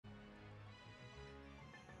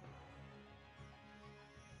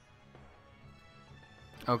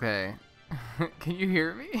Okay. Can you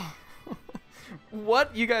hear me?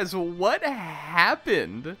 What, you guys, what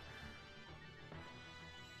happened?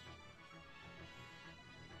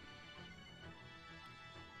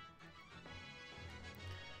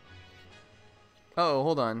 Oh,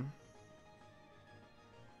 hold on.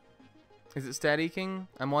 Is it staticking?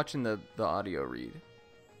 I'm watching the audio read.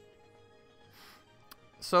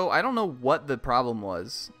 So I don't know what the problem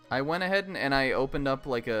was. I went ahead and I opened up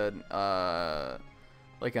like a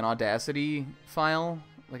like an Audacity file,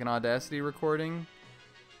 like an Audacity recording,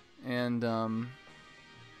 and I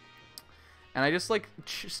just like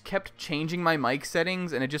just kept changing my mic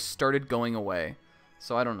settings, and it just started going away.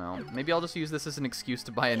 So I don't know. Maybe I'll just use this as an excuse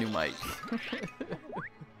to buy a new mic.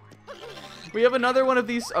 We have another one of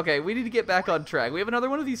these. Okay, we need to get back on track. We have another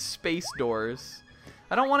one of these space doors.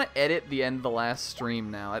 I don't want to edit the end of the last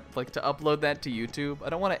stream now. I'd like to upload that to YouTube. I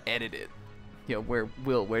don't want to edit it. Yo,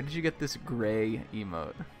 where did you get this gray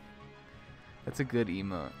emote? That's a good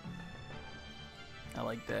emote. I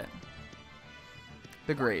like that.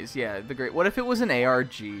 The grays, yeah, the gray. What if it was an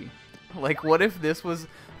ARG? Like, what if this was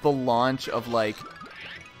the launch of, like,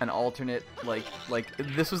 an alternate, like,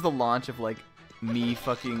 this was the launch of, like, me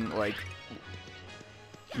fucking, like,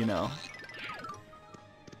 you know,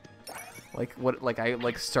 like, what, like, I,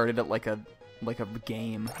 like, started at, like a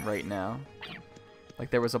game right now. Like,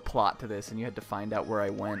 there was a plot to this, and you had to find out where I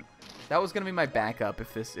went. That was gonna be my backup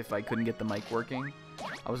if I couldn't get the mic working.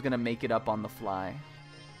 I was gonna make it up on the fly.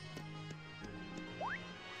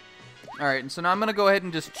 Alright, and so now I'm gonna go ahead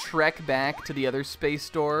and just trek back to the other space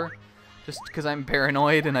door, just because I'm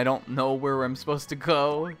paranoid and I don't know where I'm supposed to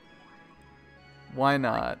go. Why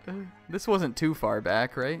not? This wasn't too far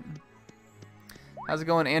back, right? How's it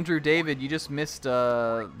going, Andrew David? You just missed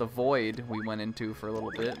the void we went into for a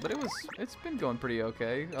little bit, but it's been going pretty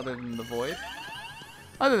okay, other than the void.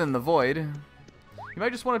 Other than the void. You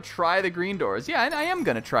might just want to try the green doors. Yeah, I am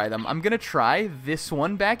gonna try them. I'm gonna try this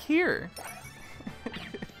one back here.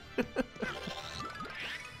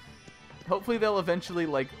 Hopefully they'll eventually,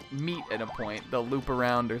 like, meet at a point. They'll loop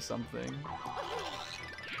around or something.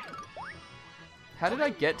 How did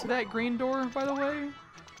I get to that green door, by the way?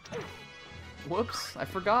 Whoops, I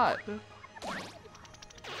forgot.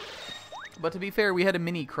 But to be fair, we had a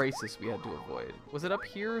mini crisis we had to avoid. Was it up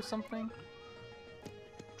here or something?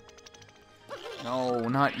 No,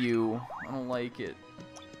 not you. I don't like it.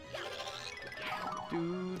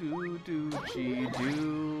 Do do do gee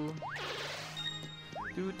do.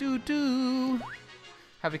 Do do do.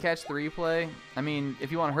 Have to catch the replay. I mean,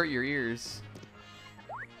 if you want to hurt your ears.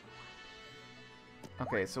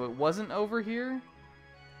 Okay, so it wasn't over here.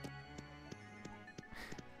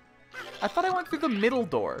 I thought I went through the middle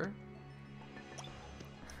door.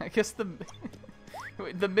 I guess the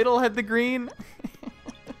middle had the green.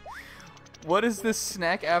 What is this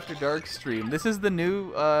Snack After Dark stream? This is the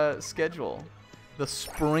new schedule. The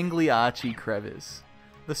Springliachi crevice.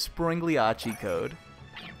 The Springliachi code.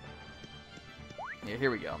 Yeah,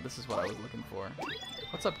 here we go. This is what I was looking for.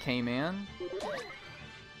 What's up, K-Man?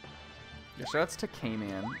 Yeah, shoutouts to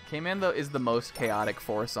K-Man. K-Man, though, is the most chaotic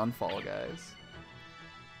force on Fall Guys.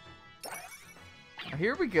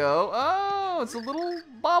 Here we go. Oh, it's a little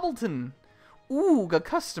Bobbleton. Ooh, a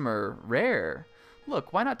customer. Rare.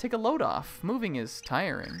 Look, why not take a load off? Moving is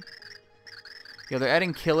tiring. Yeah, they're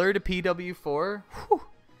adding killer to PW4. Whew.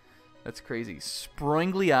 That's crazy.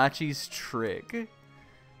 Springliachi's trick.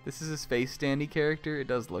 This is a Space Dandy character. It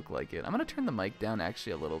does look like it. I'm going to turn the mic down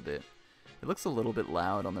actually a little bit. It looks a little bit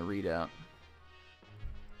loud on the readout.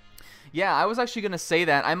 Yeah, I was actually going to say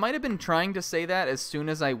that. I might have been trying to say that as soon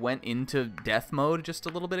as I went into death mode just a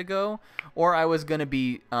little bit ago, or I was going to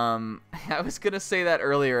be I was going to say that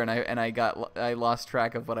earlier and I lost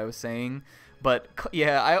track of what I was saying. But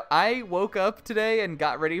yeah, I woke up today and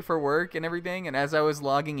got ready for work and everything, and as I was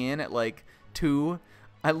logging in at like 2,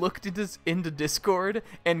 I looked into Discord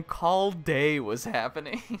and Call Day was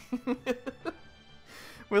happening.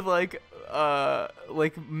 With like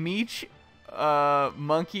Meech,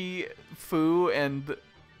 Monkey, Foo, and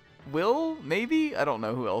Will, maybe? I don't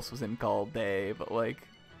know who else was in Call Day, but like,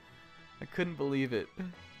 I couldn't believe it.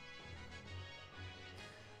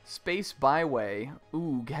 Space Byway.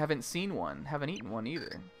 Ooh, haven't seen one. Haven't eaten one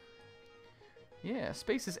either. Yeah,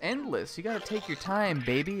 space is endless. You gotta take your time,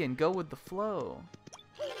 baby, and go with the flow.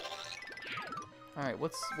 Alright,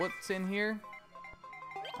 what's in here?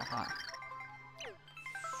 Aha.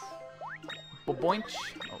 Boinch.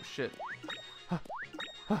 Oh, shit.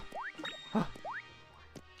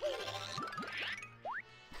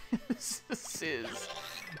 This is...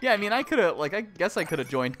 Yeah, I mean, I could've, like, I guess I could've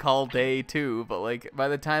joined Call Day, too, but, like, by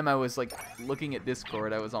the time I was, like, looking at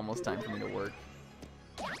Discord, I was almost time for me to work.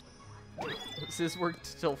 This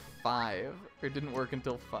worked till 5. Or didn't work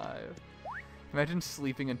until 5. Imagine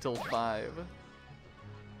sleeping until 5.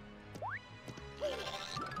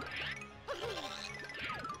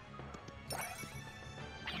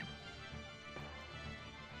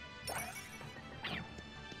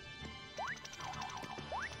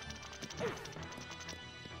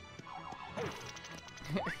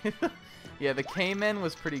 Yeah, the K-Men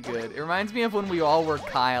was pretty good. It reminds me of when we all were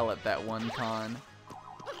Kyle at that one con.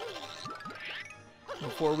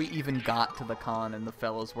 Before we even got to the con and the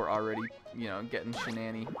fellows were already, you know, getting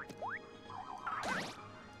shenany.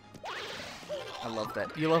 I love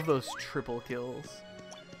that. You love those triple kills.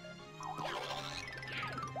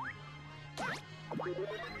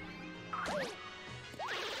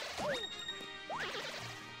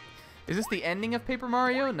 Is this the ending of Paper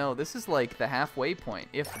Mario? No, this is like the halfway point,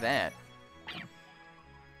 if that.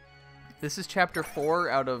 This is chapter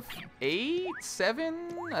 4 out of 8? 7?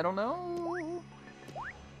 I don't know.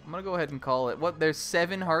 I'm gonna go ahead and call it. What? There's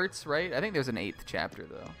 7 hearts, right? I think there's an 8th chapter,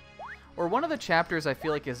 though. Or one of the chapters I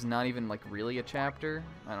feel like is not even like really a chapter.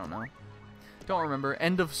 I don't know. Don't remember.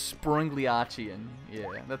 End of Sprongliachian.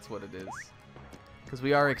 Yeah, that's what it is. Because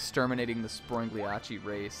we are exterminating the Sprongliachi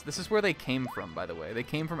race. This is where they came from, by the way. They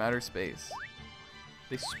came from outer space.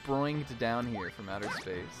 They springed down here from outer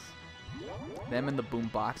space. Them and the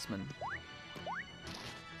Boomboxman.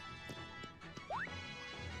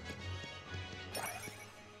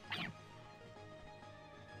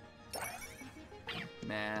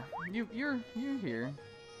 Nah, you're here.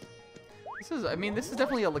 This is, I mean, this is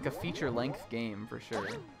definitely like a feature-length game for sure.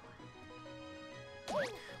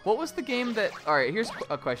 What was the game that? All right, here's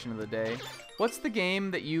a question of the day. What's the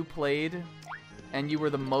game that you played and you were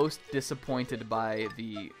the most disappointed by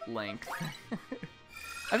the length?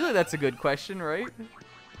 I feel like that's a good question, right?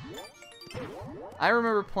 I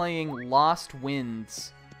remember playing Lost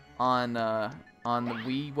Winds on the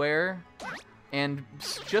WiiWare and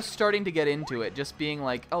just starting to get into it, just being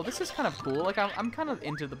like, oh, this is kind of cool. Like I'm kind of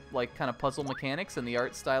into the like kind of puzzle mechanics and the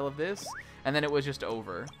art style of this, and then it was just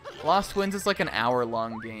over. Lost Winds is like an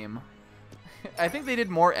hour-long game. I think they did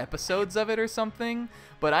more episodes of it or something,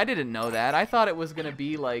 but I didn't know that. I thought it was gonna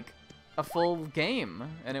be like a full game,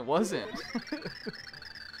 and it wasn't.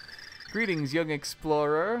 Greetings, young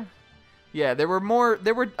explorer. Yeah, there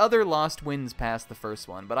were other Lost Winds past the first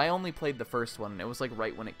one, but I only played the first one, and it was like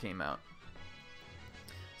right when it came out.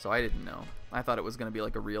 So I didn't know. I thought it was gonna be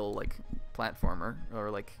like a real like platformer,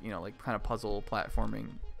 or like, you know, like kind of puzzle platforming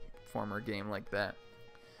former game like that.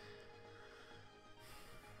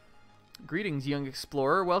 Greetings, young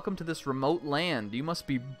explorer. Welcome to this remote land. You must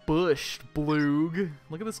be bushed, Bloog.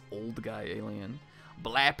 Look at this old guy alien.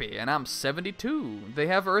 Blappy, and I'm 72. They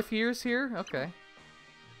have Earth years here? Okay.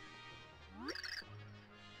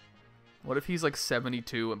 What if he's like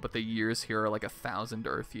 72, but the years here are like 1,000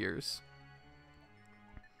 Earth years?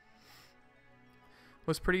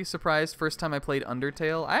 Was pretty surprised first time I played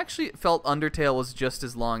Undertale. I actually felt Undertale was just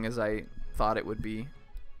as long as I thought it would be.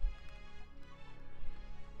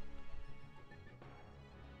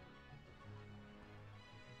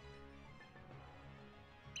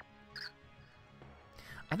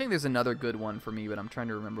 I think there's another good one for me, but I'm trying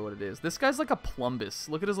to remember what it is. This guy's like a plumbus.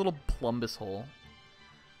 Look at his little plumbus hole.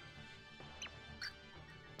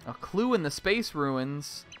 A clue in the space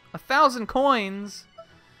ruins. 1,000 coins!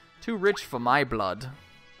 Too rich for my blood.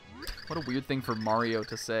 What a weird thing for Mario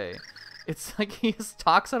to say. It's like he just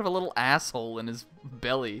talks out of a little asshole in his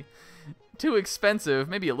belly. Too expensive,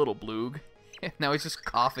 maybe a little Bloog. Now he's just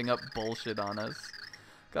coughing up bullshit on us.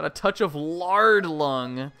 Got a touch of lard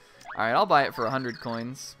lung. Alright, I'll buy it for 100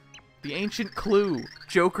 coins. The ancient clue.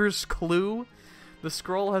 Joker's clue? The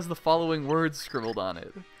scroll has the following words scribbled on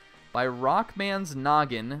it. By Rockman's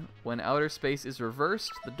noggin, when outer space is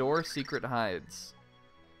reversed, the door secret hides.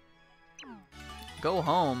 Go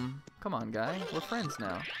home. Come on, guy. We're friends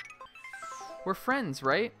now. We're friends,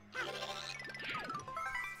 right?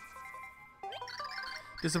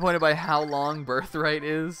 Disappointed by how long Birthright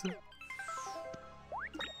is? I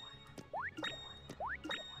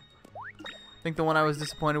think the one I was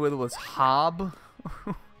disappointed with was Hob.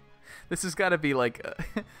 This has got to be like,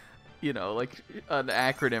 you know, like an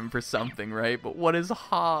acronym for something, right? But what is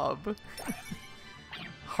Hob?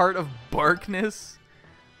 Heart of Barkness?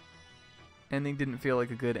 Ending didn't feel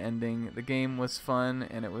like a good ending. The game was fun,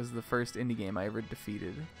 and it was the first indie game I ever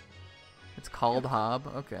defeated. It's called Hob?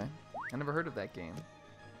 Okay. I never heard of that game.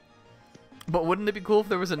 But wouldn't it be cool if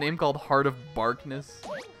there was a name called Heart of Barkness?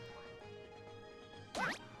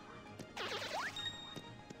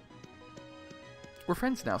 We're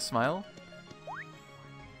friends now, Smile.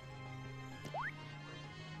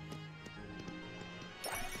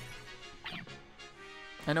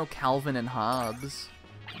 I know Calvin and Hobbes.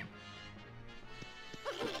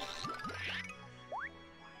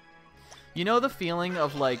 You know the feeling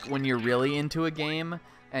of like when you're really into a game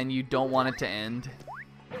and you don't want it to end?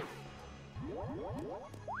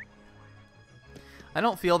 I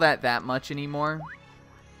don't feel that much anymore.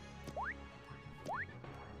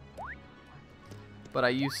 But I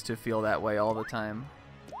used to feel that way all the time.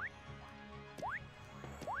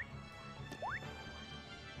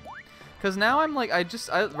 Because now I'm like,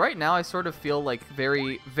 right now I sort of feel like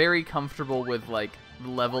very, very comfortable with like the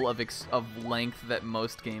level of length that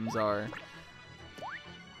most games are.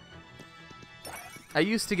 I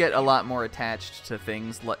used to get a lot more attached to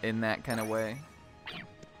things in that kind of way.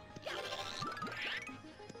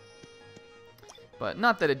 But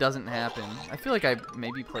not that it doesn't happen. I feel like I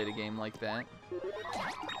maybe played a game like that.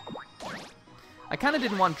 I kind of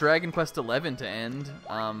didn't want Dragon Quest XI to end.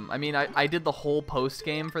 I mean, I did the whole post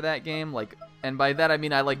game for that game, like, and by that I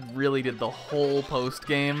mean I like really did the whole post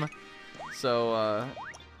game. So,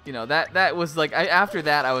 you know, that was like after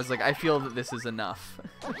that I was like, I feel that this is enough.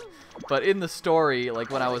 But in the story,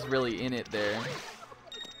 like when I was really in it there,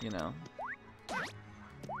 you know,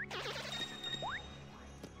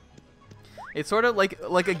 it's sort of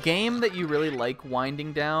like a game that you really like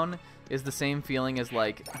winding down is the same feeling as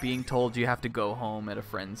like being told you have to go home at a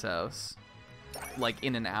friend's house, like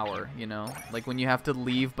in an hour, you know, like when you have to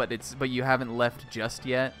leave, but you haven't left just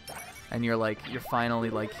yet, and you're finally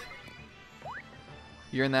like,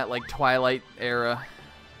 you're in that like Twilight era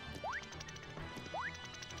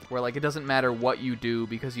where like it doesn't matter what you do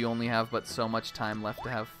because you only have but so much time left to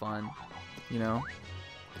have fun, you know.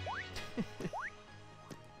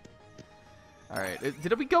 Alright,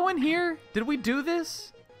 did we go in here? Did we do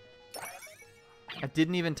this? I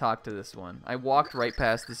didn't even talk to this one. I walked right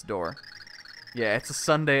past this door. Yeah, it's a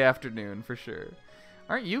Sunday afternoon for sure.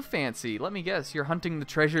 Aren't you fancy? Let me guess, you're hunting the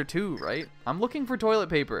treasure too, right? I'm looking for toilet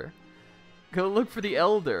paper. Go look for the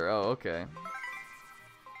elder. Oh, okay.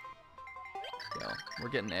 Well, we're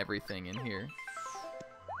getting everything in here.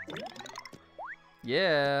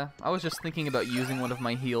 Yeah, I was just thinking about using one of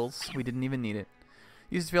my heals. We didn't even need it.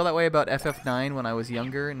 Used to feel that way about FF9 when I was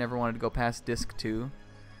younger and never wanted to go past Disc 2.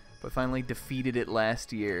 But finally defeated it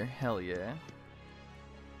last year. Hell yeah.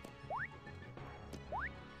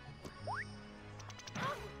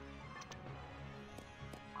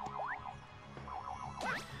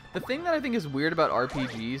 The thing that I think is weird about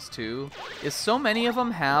RPGs too is so many of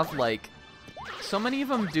them have like, so many of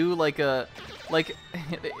them do like a, like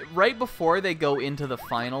right before they go into the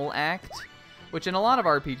final act, which in a lot of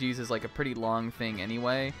RPGs is like a pretty long thing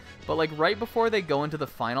anyway, but like right before they go into the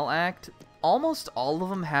final act, almost all of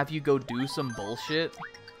them have you go do some bullshit.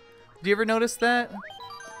 Do you ever notice that?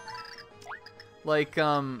 Like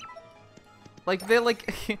they're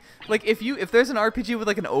like, like if there's an RPG with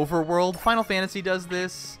like an overworld, Final Fantasy does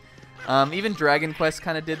this. Even Dragon Quest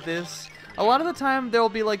kind of did this. A lot of the time there'll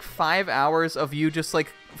be like 5 hours of you just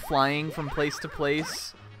like flying from place to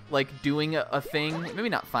place, like doing a thing. Maybe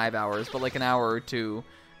not 5 hours, but like an hour or two.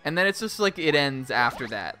 And then it's just like it ends after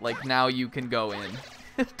that. Like now you can go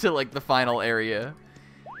in to like the final area.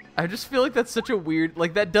 I just feel like that's such a weird,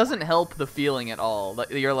 like that doesn't help the feeling at all. Like,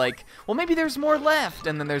 you're like, well maybe there's more left,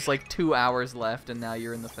 and then there's like 2 hours left and now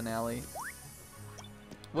you're in the finale.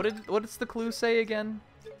 What does the clue say again?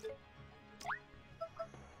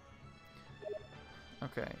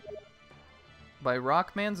 Okay. By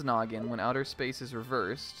Rockman's noggin, when outer space is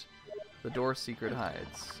reversed, the door secret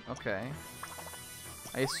hides. Okay.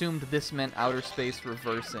 I assumed this meant outer space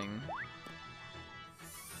reversing.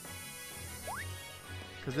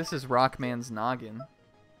 Because this is Rockman's noggin.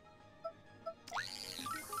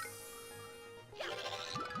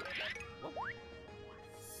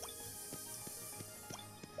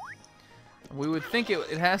 We would think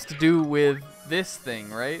it has to do with this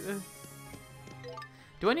thing, right?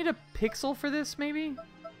 Do I need a pixel for this, maybe?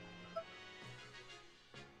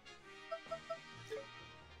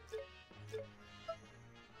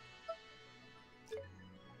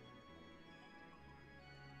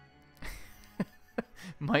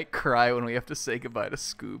 Might cry when we have to say goodbye to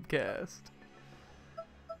Scoobcast.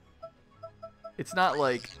 It's not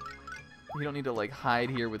like you don't need to like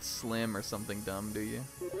hide here with Slim or something dumb, do you?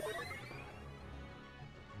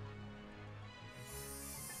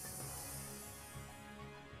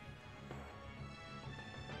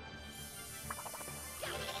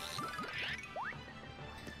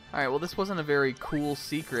 Alright, well this wasn't a very cool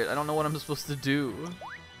secret. I don't know what I'm supposed to do.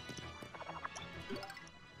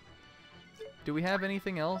 Do we have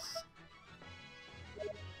anything else?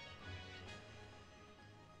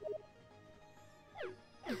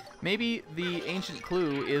 Maybe the ancient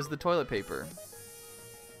clue is the toilet paper.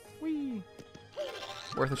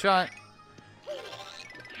 Worth a shot.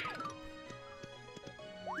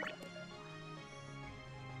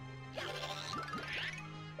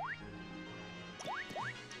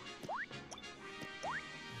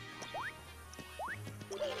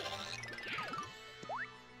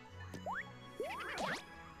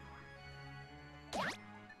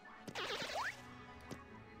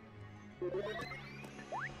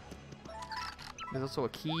 There's also a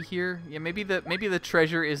key here. Yeah, maybe the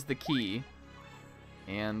treasure is the key,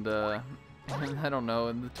 and I don't know.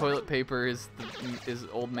 And the toilet paper is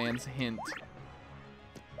old man's hint.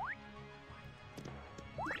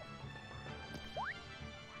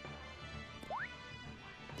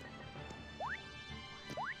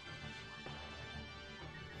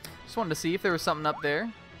 Just wanted to see if there was something up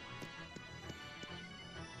there.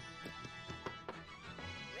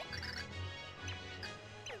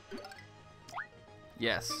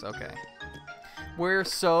 Yes, okay. We're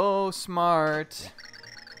so smart.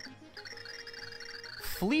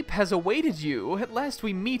 Fleep has awaited you. At last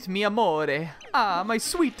we meet, mi amore. Ah, my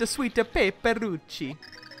sweet, sweet peperucci.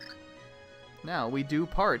 Now we do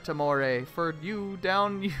part, amore. For you,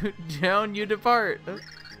 down you depart.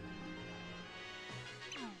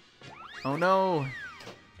 Oh no.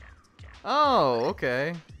 Oh,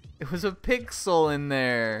 okay. It was a pixel in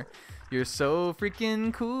there. You're so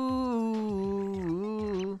freaking cool.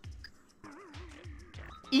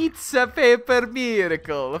 It's a paper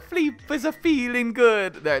miracle. Fleep is a feeling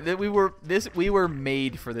good. We were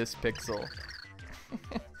made for this pixel.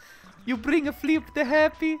 You bring a Fleep the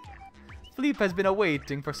happy. Fleep has been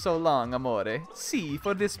awaiting for so long, amore. See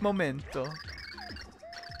for this momento.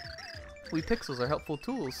 We pixels are helpful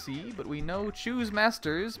tools, see, but we know choose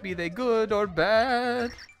masters, be they good or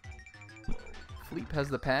bad. Fleep has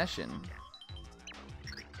the passion.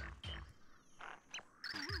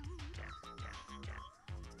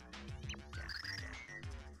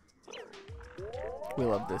 We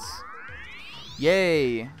love this.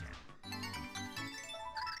 Yay!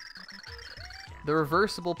 The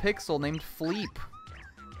reversible pixel named Fleep.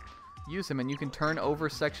 Use him and you can turn over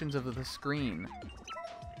sections of the screen.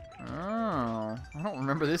 Oh, I don't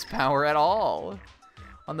remember this power at all.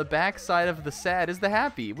 On the back side of the sad is the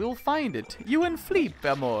happy. We'll find it. You and Fleep,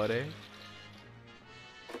 amore.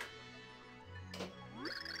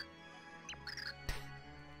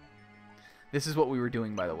 This is what we were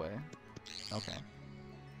doing, by the way. Okay.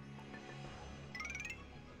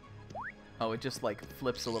 Oh, it just, like,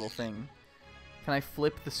 flips a little thing. Can I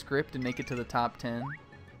flip the script and make it to the top 10?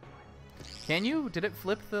 Can you? Did it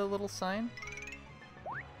flip the little sign?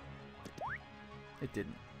 It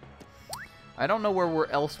didn't. I don't know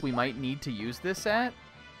where else we might need to use this at,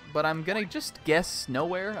 but I'm gonna just guess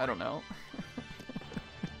nowhere. I don't know.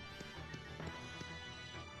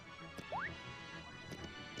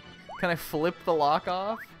 Can I flip the lock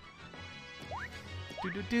off?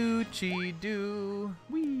 Do-do-do-chi-do.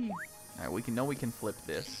 Wee. Alright, we can flip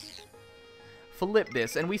this. Flip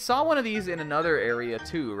this. And we saw one of these in another area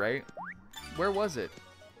too, right? Where was it?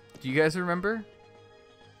 Do you guys remember?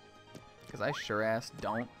 Because I sure ass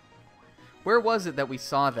don't. Where was it that we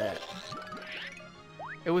saw that?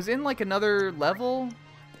 It was in like another level?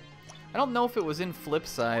 I don't know if it was in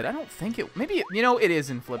Flipside. I don't think it... Maybe, you know, it is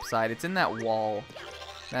in Flipside. It's in that wall.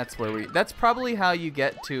 That's where we... That's probably how you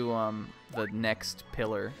get to the next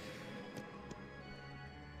pillar.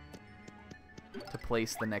 To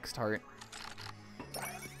place the next heart.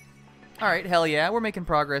 Alright, hell yeah. We're making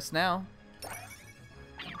progress now.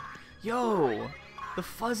 Yo! The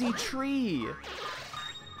fuzzy tree!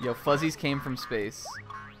 Yo, fuzzies came from space.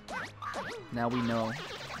 Now we know.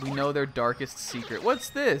 We know their darkest secret. What's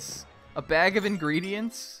this? A bag of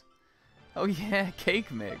ingredients? Oh yeah,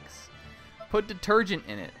 cake mix. Put detergent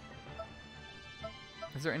in it.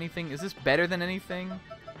 Is there anything? Is this better than anything?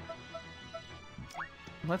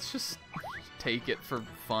 Let's just take it for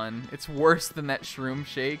fun. It's worse than that shroom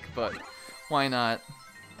shake, but why not?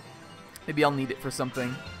 Maybe I'll need it for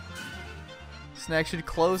something. Snack should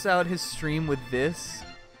close out his stream with this.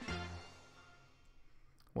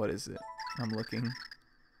 What is it? I'm looking.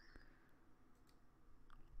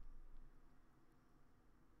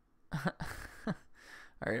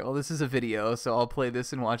 Alright, well this is a video, so I'll play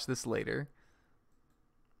this and watch this later.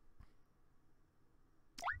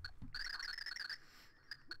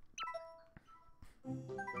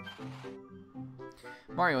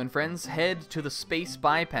 Mario and friends head to the space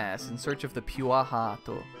bypass in search of the Pua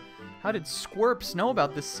Hato. How did Squirps know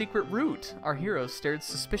about this secret route? Our hero stared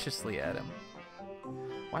suspiciously at him.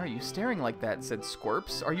 Why are you staring like that? Said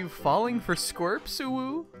Squirps. Are you falling for Squirps,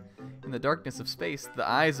 Uwu? In the darkness of space, the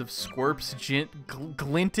eyes of Squirps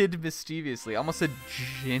glinted mischievously. I almost said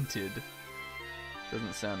jinted.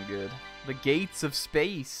 Doesn't sound good. The gates of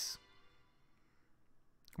space.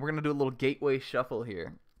 We're gonna do a little gateway shuffle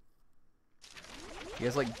here. You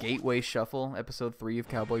guys like Gateway Shuffle, episode 3 of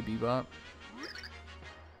Cowboy Bebop?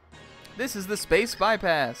 This is the space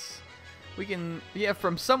bypass. We can, yeah,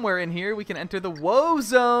 from somewhere in here, we can enter the Woe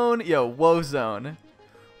Zone. Yo, Woe Zone.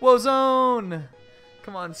 Woe Zone!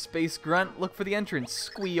 Come on, Space Grunt, look for the entrance,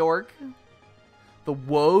 Squeork. The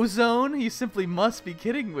Woe Zone? You simply must be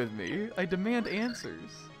kidding with me. I demand answers.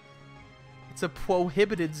 It's a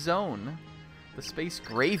prohibited zone. The space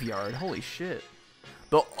graveyard, holy shit.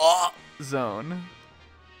 The Zone.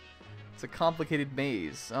 It's a complicated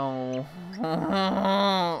maze. Oh.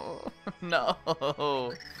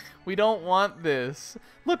 No. We don't want this.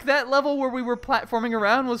 Look, that level where we were platforming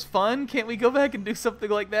around was fun. Can't we go back and do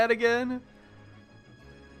something like that again?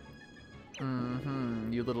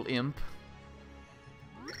 You little imp.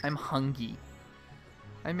 I'm hungry.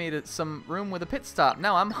 I made it some room with a pit stop.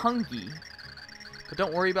 Now I'm hungry. But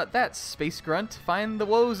don't worry about that, Space Grunt. Find the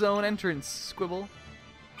Woe Zone entrance, Squibble.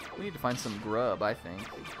 We need to find some grub, I think.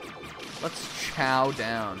 Let's chow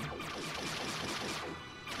down.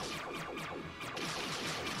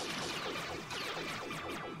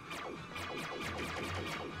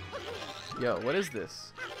 Yo, what is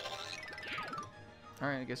this?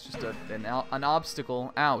 Alright, I guess just an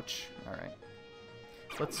obstacle. Ouch. Alright.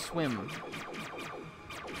 Let's swim.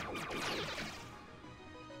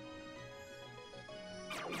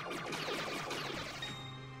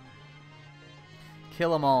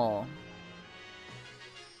 Kill them all.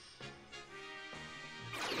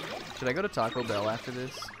 Should I go to Taco Bell after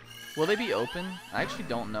this? Will they be open? I actually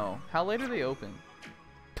don't know. How late are they open?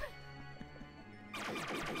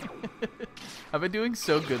 I've been doing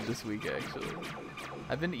so good this week, actually.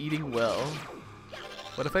 I've been eating well.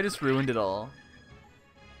 What if I just ruined it all?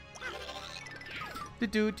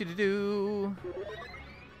 Do-do-do-do-do.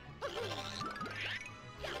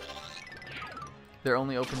 They're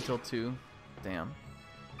only open till 2. Damn.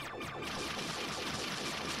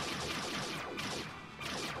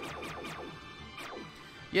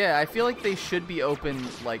 Yeah, I feel like they should be open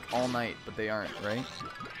like all night, but they aren't, right?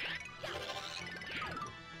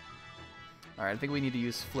 Alright, I think we need to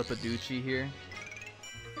use Flippaducci here.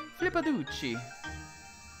 Flippaducci.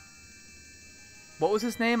 What was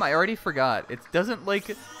his name? I already forgot. It doesn't like...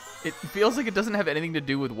 It feels like it doesn't have anything to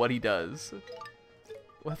do with what he does.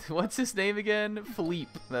 What's his name again?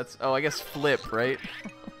 Philippe. That's... Oh, I guess Flip, right?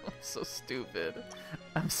 I'm so stupid.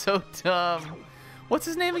 I'm so dumb. What's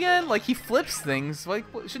his name again? Like, he flips things. Like,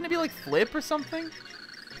 shouldn't it be like Flip or something?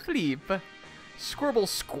 Flip. Squirble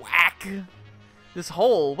squack. This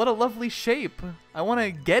hole, what a lovely shape. I want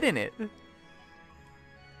to get in it.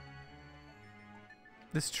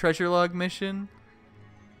 This treasure log mission.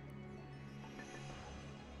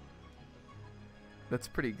 That's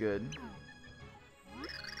pretty good.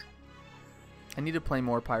 I need to play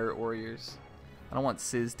more Pirate Warriors. I don't want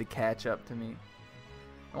Sizz to catch up to me.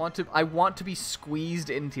 I want to be squeezed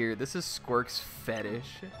into here. This is Squirk's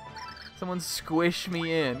fetish. Someone squish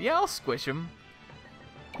me in. Yeah, I'll squish him.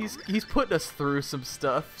 He's putting us through some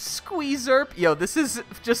stuff. Squeezerp. Yo, this is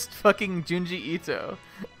just fucking Junji Ito.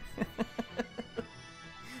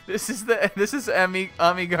 This is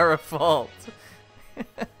Amigara fault.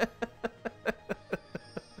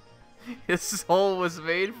 His hole was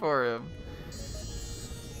made for him.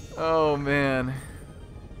 Oh man.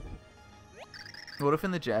 What if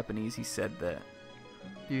in the Japanese he said that?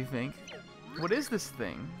 Do you think? What is this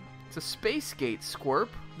thing? It's a space gate, Squirp.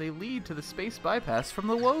 They lead to the space bypass from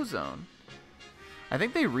the Woe Zone. I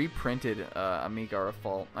think they reprinted Amigara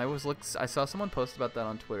Fault. I saw someone post about that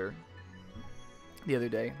on Twitter the other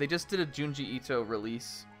day. They just did a Junji Ito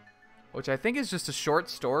release, which I think is just a short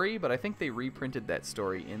story, but I think they reprinted that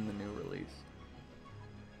story in the new release.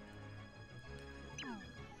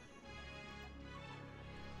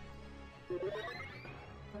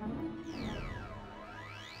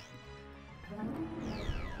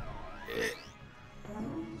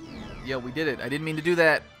 Yo, we did it. I didn't mean to do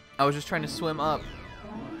that. I was just trying to swim up.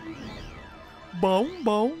 Boom,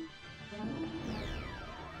 boom.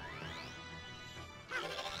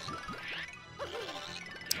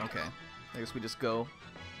 Okay. I guess we just go.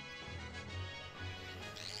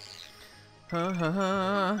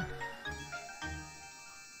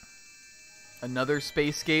 Another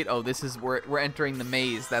space gate. Oh, this is we're entering the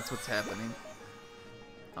maze. That's what's happening.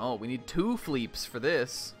 Oh, we need 2 fleeps for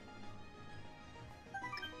this.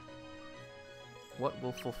 What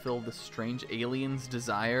will fulfill the strange alien's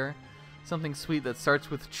desire? Something sweet that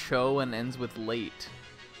starts with cho and ends with late.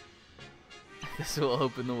 This will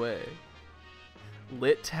open the way.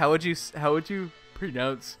 Lit? How would you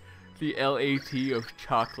pronounce The L-A-T of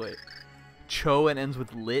chocolate. Cho and ends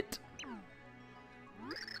with lit.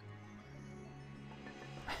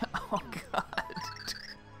 Oh god.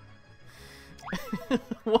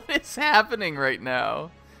 What is happening right now?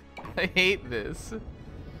 I hate this.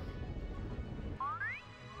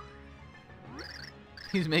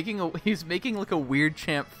 He's making like a weird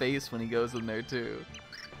champ face when he goes in there too.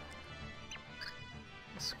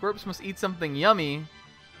 Squirps must eat something yummy.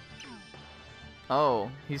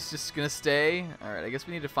 Oh, he's just gonna stay? Alright, I guess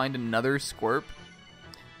we need to find another Squirp.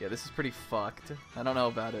 Yeah, this is pretty fucked. I don't know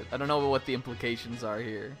about it. I don't know what the implications are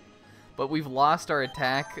here. But we've lost our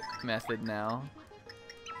attack method now.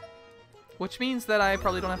 Which means that I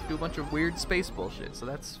probably don't have to do a bunch of weird space bullshit, so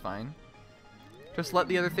that's fine. Just let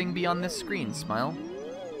the other thing be on this screen, Smile.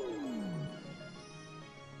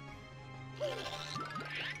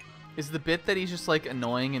 Is the bit that he's just like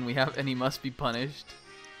annoying and he must be punished?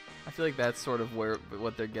 I feel like that's sort of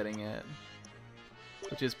what they're getting at.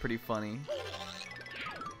 Which is pretty funny.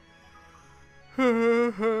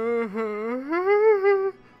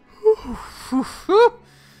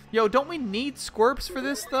 Yo, don't we need Squirps for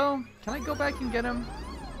this, though? Can I go back and get him?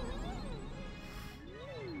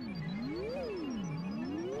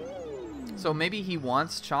 So maybe he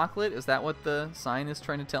wants chocolate? Is that what the sign is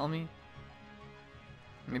trying to tell me?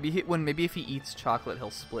 Maybe if he eats chocolate,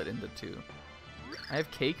 he'll split into two. I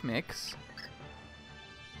have cake mix.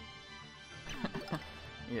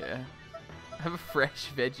 Yeah. I have a fresh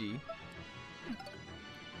veggie.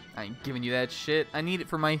 I ain't giving you that shit. I need it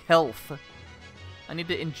for my health. I need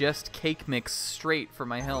to ingest cake mix straight for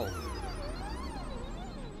my health.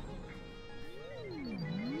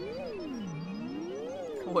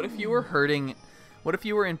 What if you were hurting? What if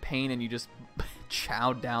you were in pain and you just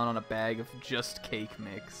chowed down on a bag of just cake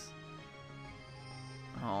mix?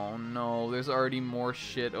 Oh no, there's already more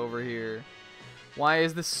shit over here. Why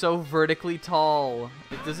is this so vertically tall?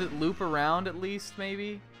 Does it loop around at least,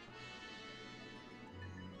 maybe?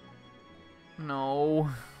 No.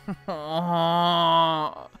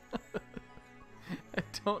 I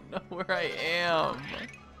don't know where I am.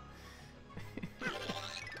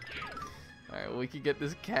 Alright, well, we could get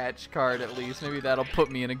this catch card at least. Maybe that'll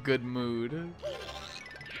put me in a good mood.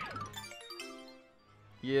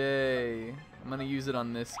 Yay. I'm gonna use it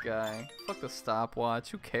on this guy. Fuck the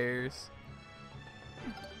stopwatch. Who cares?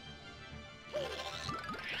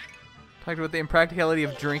 Talked about the impracticality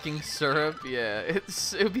of drinking syrup. Yeah, it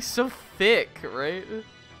would be so thick, right?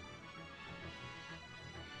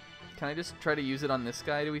 Can I just try to use it on this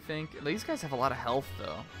guy, do we think? These guys have a lot of health,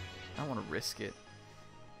 though. I don't want to risk it.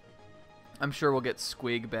 I'm sure we'll get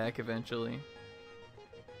Squig back eventually.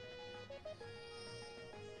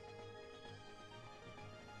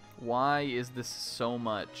 Why is this so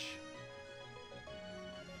much?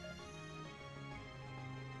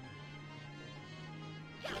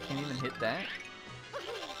 Can't even hit that.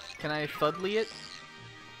 Can I Thudley it?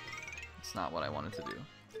 It's not what I wanted to do.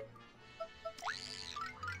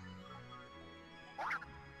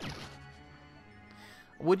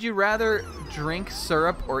 Would you rather drink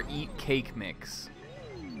syrup or eat cake mix?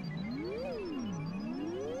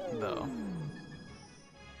 Though.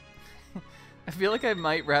 I feel like I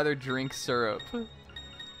might rather drink syrup.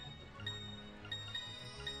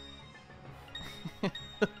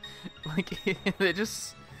 Like, it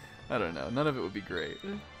just... I don't know. None of it would be great.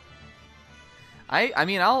 I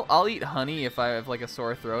mean, I'll eat honey if I have, like, a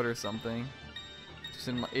sore throat or something. Just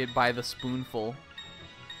by the spoonful.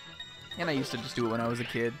 And I used to just do it when I was a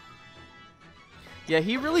kid. Yeah,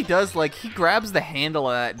 he really does, like, he grabs the handle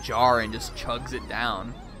of that jar and just chugs it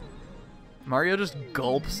down. Mario just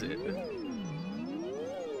gulps it.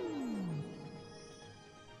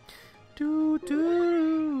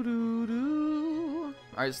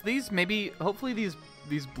 Alright, so these hopefully these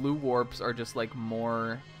blue warps are just like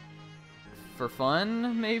more for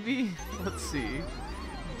fun, maybe? Let's see.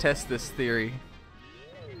 Test this theory.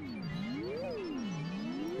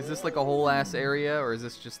 Is this like a whole ass area, or is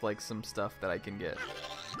this just like some stuff that I can get?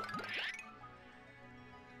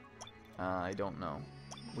 I don't know.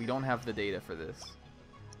 We don't have the data for this.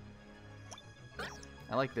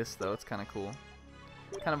 I like this though, it's kind of cool.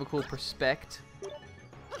 Kind of a cool perspective.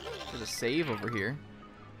 There's a save over here.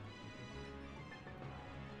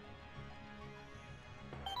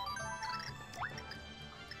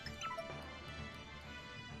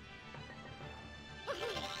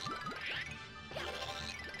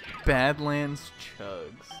 Badlands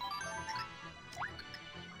Chugs.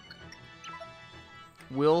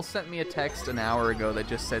 Will sent me a text an hour ago that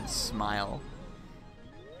just said smile.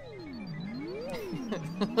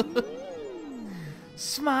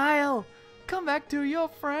 Smile! Come back to your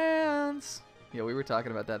friends! Yeah, we were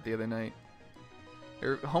talking about that the other night.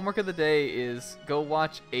 Homework of the day is go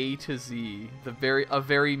watch A to Z, a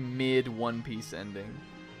very mid One Piece ending.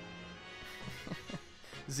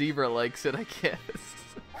 Zebra likes it, I guess.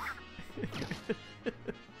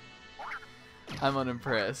 I'm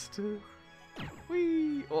unimpressed.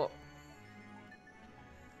 Whee! Oh.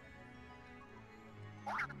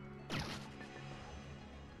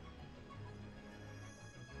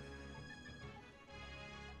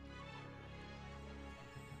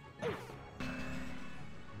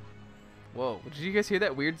 Whoa, did you guys hear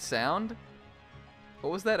that weird sound?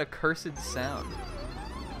 What was that accursed sound?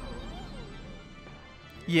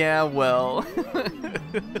 Yeah, well.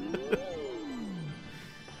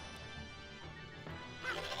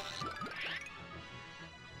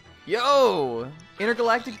 Yo!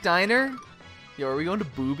 Intergalactic Diner? Yo, are we going to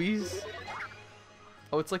Boobies?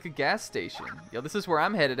 Oh, it's like a gas station. Yo, this is where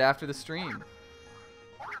I'm headed after the stream.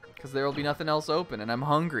 Because there will be nothing else open, and I'm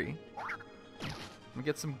hungry. I'm gonna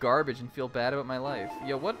get some garbage and feel bad about my life.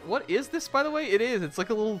 Yo, what is this, by the way? It is. It's like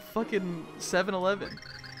a little fucking 7-Eleven.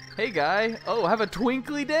 Hey, guy. Oh, have a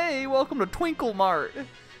twinkly day. Welcome to Twinkle Mart.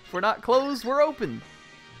 If we're not closed, we're open.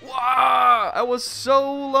 Wow! I was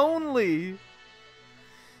so lonely.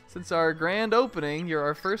 Since our grand opening, you're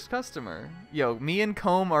our first customer. Yo, me and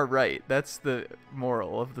Comb are right. That's the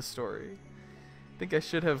moral of the story. I think I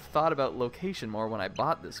should have thought about location more when I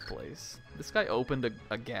bought this place. This guy opened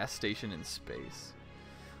a gas station in space.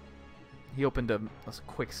 He opened a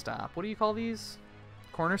quick stop. What do you call these?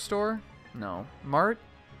 Corner store? No. Mart?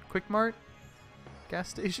 Quick Mart? Gas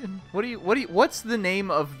station? What's the name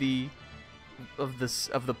of the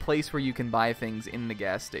place where you can buy things in the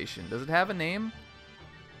gas station? Does it have a name?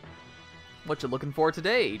 What you looking for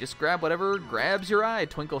today? Just grab whatever grabs your eye,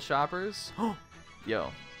 Twinkle shoppers. Yo,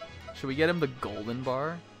 should we get him the golden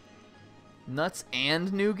bar? Nuts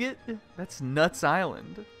and nougat? That's Nuts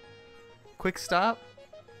Island. Quick Stop?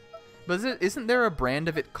 But isn't there a brand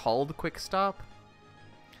of it called Quick Stop?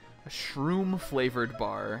 A shroom flavored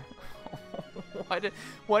bar.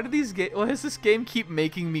 Why does this game keep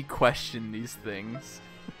making me question these things?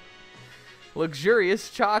 Luxurious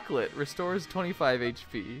chocolate restores 25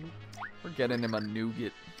 HP. We're getting him a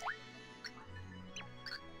nougat.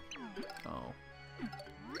 Oh.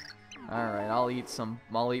 Alright, I'll eat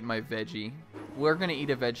my veggie. We're gonna eat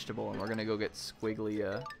a vegetable and we're gonna go get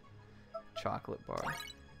Squiggly chocolate bar.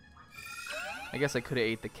 I guess I could have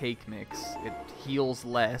ate the cake mix. It heals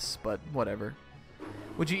less, but whatever.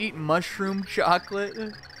 Would you eat mushroom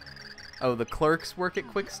chocolate? Oh, the clerks work at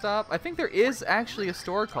Quick Stop? I think there is actually a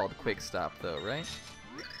store called Quick Stop though, right?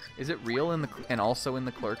 Is it real and also in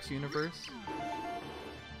the Clerks universe?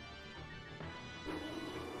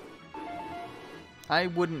 I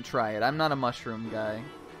wouldn't try it. I'm not a mushroom guy.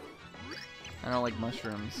 I don't like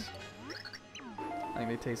mushrooms. I think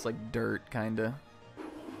they taste like dirt, kinda.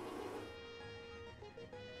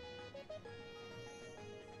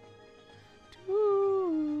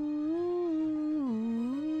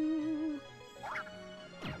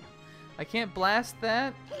 I can't blast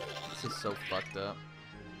that? This is so fucked up.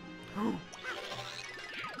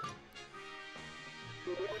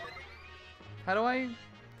 How do I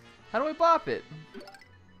bop it?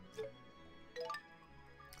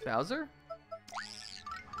 Bowser?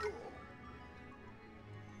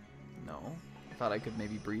 No. I thought I could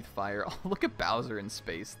maybe breathe fire. Oh, look at Bowser in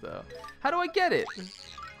space, though. How do I get it?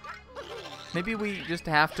 Maybe we just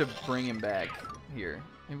have to bring him back here.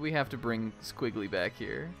 Maybe we have to bring Squiggly back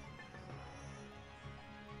here.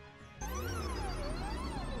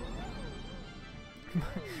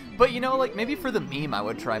 But you know, like, maybe for the meme I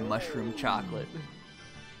would try mushroom chocolate.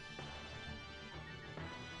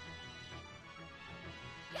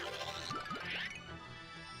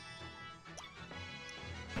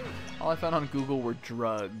 All I found on Google were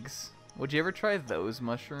drugs. Would you ever try those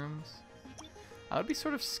mushrooms? I would be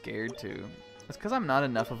sort of scared to. It's because I'm not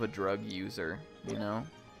enough of a drug user, you know?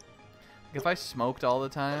 Like, if I smoked all the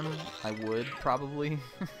time, I would probably.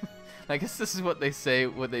 I guess this is what they say,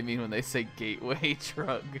 what they mean when they say gateway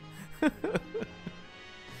drug.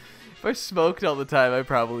 If I smoked all the time, I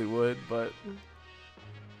probably would, but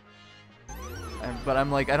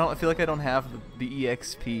I'm like, I feel like I don't have the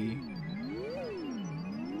EXP.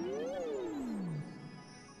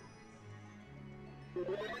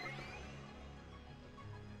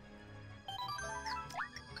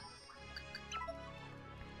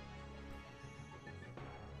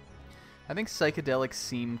 I think psychedelics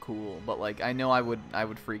seem cool, but like I know I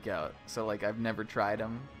would freak out. So like I've never tried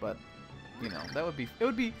them, but you know that would be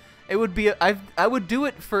I would do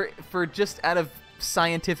it for just out of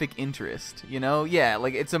scientific interest. You know, yeah,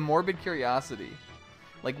 like it's a morbid curiosity.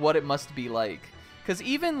 like what it must be like. Because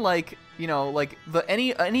even like, you know, like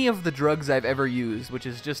any of the drugs I've ever used, which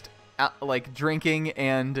is just like drinking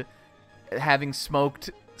and having smoked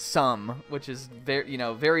some, which is very, you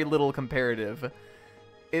know, very little comparative.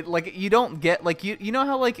 It like you don't get like you know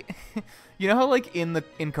how like you know how like in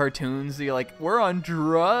cartoons you're like we're on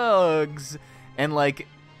drugs and like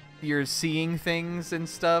you're seeing things and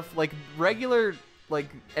stuff, like regular like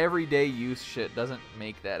everyday use shit doesn't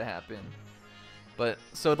make that happen. But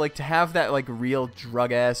so like to have that like real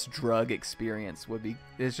drug experience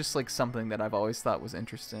is just like something that I've always thought was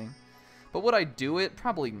interesting. But would I do it?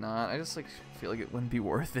 Probably not. I just like feel like it wouldn't be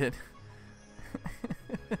worth it.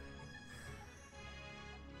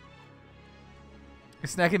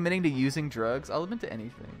 It's not admitting to using drugs. I'll admit to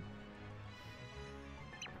anything.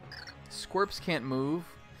 Squirps can't move.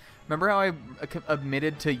 Remember how I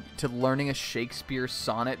admitted to learning a Shakespeare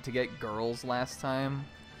sonnet to get girls last time?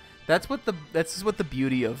 That's what the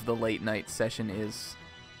beauty of the late night session is.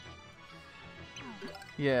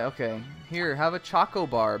 Yeah, okay. Here, have a choco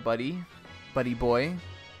bar, buddy. Buddy boy.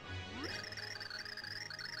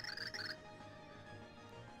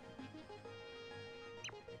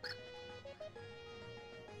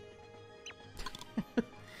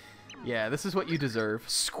 Yeah, this is what you deserve.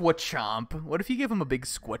 Squachomp. What if you give him a big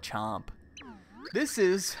squachomp? This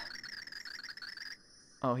is...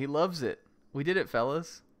 Oh, he loves it. We did it,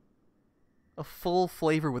 fellas. A full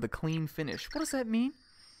flavor with a clean finish. What does that mean?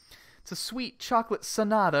 It's a sweet chocolate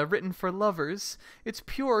sonata written for lovers. It's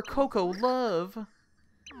pure cocoa love.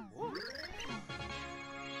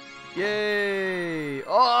 Yay!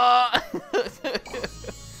 Oh!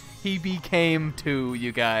 He became two,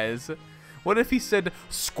 you guys. What if he said,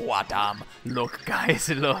 Squatom, look, guys,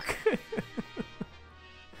 look.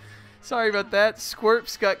 Sorry about that.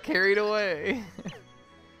 Squirps got carried away.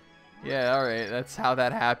 Yeah, alright. That's how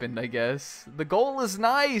that happened, I guess. The goal is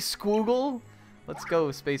nice, Squoogle. Let's go,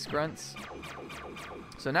 Space Grunts.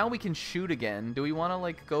 So now we can shoot again. Do we want to,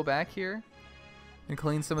 like, go back here and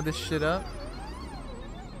clean some of this shit up?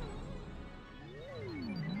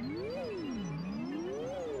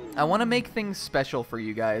 I want to make things special for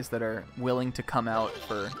you guys that are willing to come out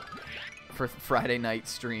for Friday night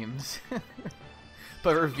streams.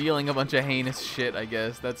 But revealing a bunch of heinous shit, I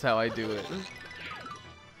guess. That's how I do it.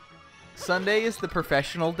 Sunday is the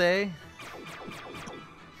professional day.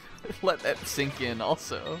 Let that sink in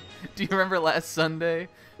also. Do you remember last Sunday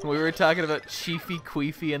when we were talking about Chiefy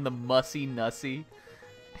Queefy and the Mussy Nussy?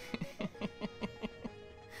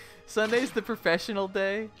 Sunday's the professional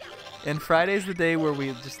day, and Friday's the day where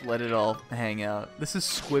we just let it all hang out. This is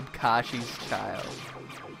Squibkashi's child.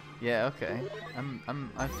 Yeah, okay.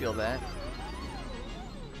 I feel that.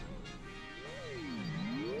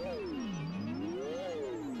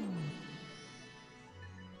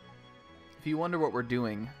 If you wonder what we're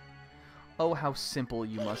doing, oh, how simple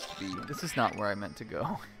you must be. This is not where I meant to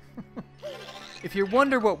go. If you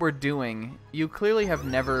wonder what we're doing, you clearly have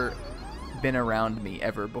never been around me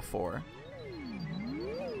ever before.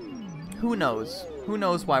 Who knows? Who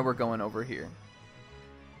knows why we're going over here?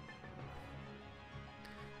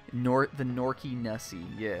 The Norky Nussy,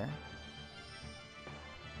 yeah.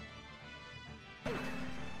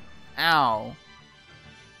 Ow.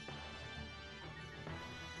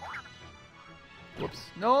 Whoops.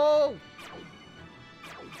 No!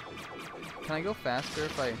 Can I go faster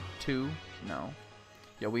if I... Two? No.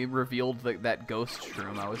 Yeah, we revealed that ghost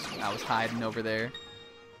shroom. I was hiding over there.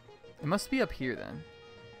 It must be up here then.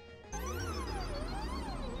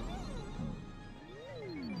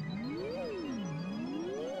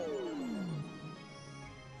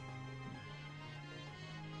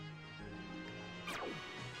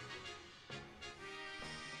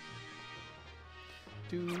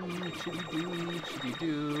 Do, chitty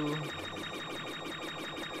do.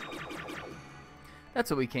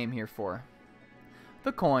 That's what we came here for.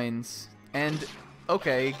 The coins. And,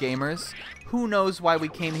 okay, gamers, who knows why we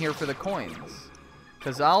came here for the coins?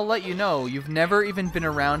 Because I'll let you know, you've never even been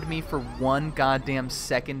around me for one goddamn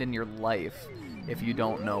second in your life if you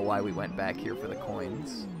don't know why we went back here for the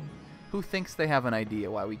coins. Who thinks they have an idea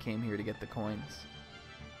why we came here to get the coins?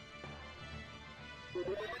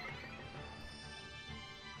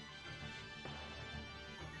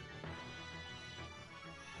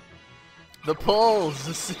 The pulls!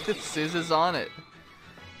 Sizz is on it.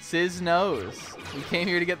 Sizz knows. We came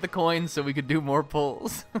here to get the coins so we could do more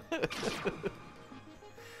pulls.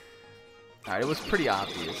 Alright, it was pretty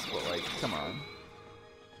obvious, but like, come on.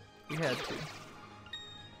 We had to.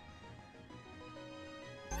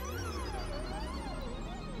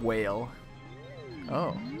 Whale.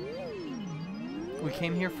 Oh. We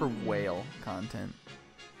came here for whale content.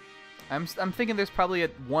 I'm thinking there's probably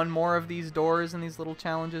one more of these doors and these little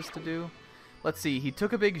challenges to do. Let's see. He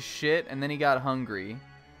took a big shit and then he got hungry.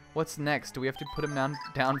 What's next? Do we have to put him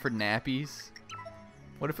down for nappies?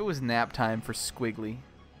 What if it was nap time for Squiggly?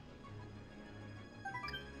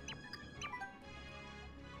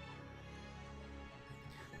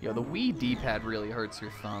 Yo, the Wii D-pad really hurts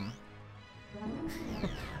your thumb.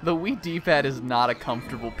 The Wii D-pad is not a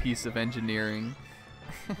comfortable piece of engineering.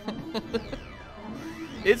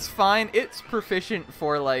 It's fine. It's proficient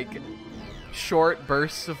for, like, short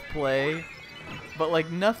bursts of play. But,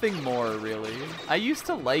 like, nothing more, really. I used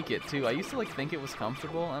to like it, too. I used to, like, think it was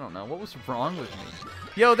comfortable. I don't know. What was wrong with me?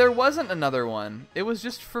 Yo, there wasn't another one. It was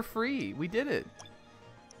just for free. We did it.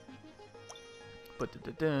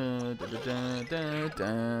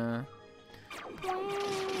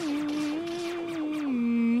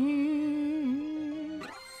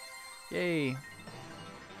 Yay.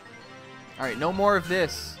 Alright, no more of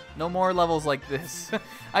this. No more levels like this.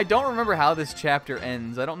 I don't remember how this chapter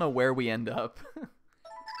ends. I don't know where we end up.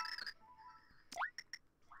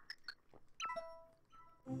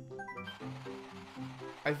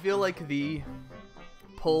 I feel like the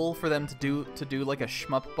pull for them to do like a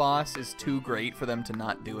shmup boss is too great for them to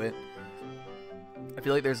not do it. I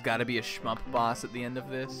feel like there's got to be a shmup boss at the end of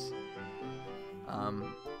this.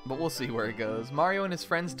 But we'll see where it goes. Mario and his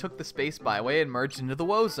friends took the space byway and merged into the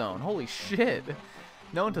Woe Zone. Holy shit.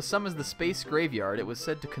 Known to some as the Space Graveyard, it was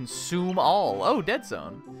said to consume all. Oh, Dead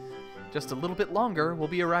Zone. Just a little bit longer. We'll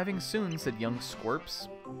be arriving soon, said young Squirps.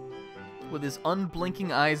 With his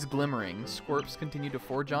unblinking eyes glimmering, Squirps continued to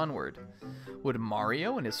forge onward. Would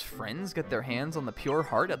Mario and his friends get their hands on the pure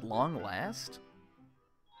heart at long last?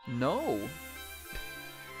 No.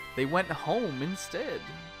 They went home instead.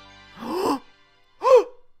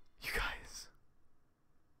 You guys.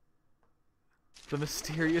 The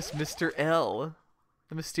mysterious Mr. L.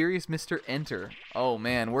 The mysterious Mr. Enter. Oh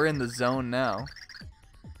man, we're in the zone now.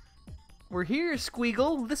 We're here,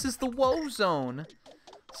 Squeagle. This is the Woe Zone.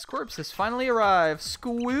 Squirps has finally arrived.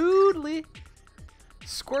 Squoodly.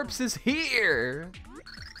 Squirps is here.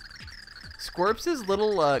 Squirps'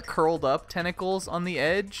 little curled up tentacles on the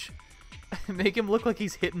edge make him look like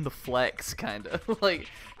he's hitting the flex, kind of. Like,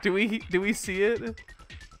 do we see it?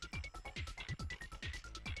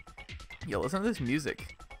 Yo, listen to this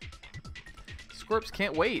music. Squirps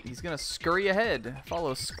can't wait. He's gonna scurry ahead.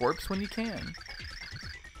 Follow Squirps when you can.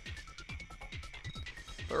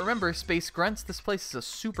 But remember, Space Grunts, this place is a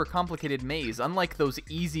super complicated maze, unlike those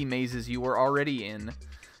easy mazes you were already in.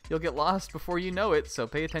 You'll get lost before you know it, so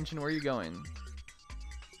pay attention where you're going.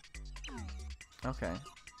 Okay.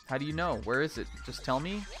 How do you know? Where is it? Just tell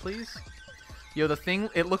me, please? Yo, the thing,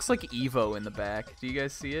 it looks like Evo in the back. Do you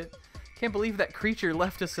guys see it? Can't believe that creature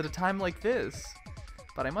left us at a time like this.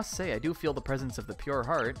 But I must say, I do feel the presence of the pure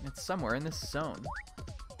heart. It's somewhere in this zone.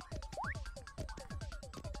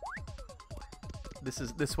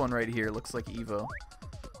 This one right here looks like Evo.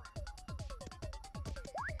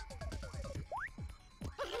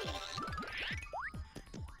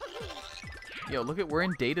 Yo, look at, we're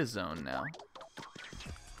in Data Zone now.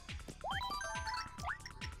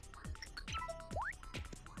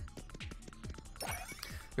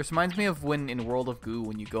 This reminds me of when in World of Goo,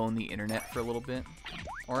 when you go on the internet for a little bit.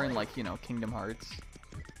 Or in, like, you know, Kingdom Hearts.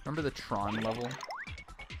 Remember the Tron level?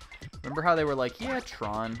 Remember how they were like, yeah,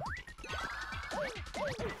 Tron.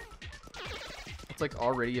 It's like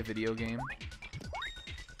already a video game.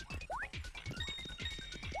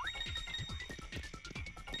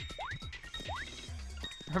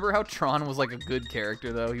 Remember how Tron was like a good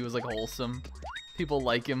character though? He was like wholesome. People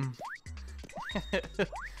like him.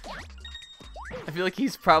 I feel like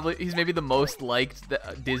he's maybe the most liked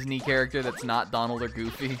Disney character that's not Donald or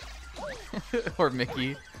Goofy. Or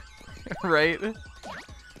Mickey. Right?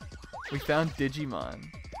 We found Digimon.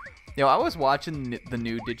 Yo, I was watching the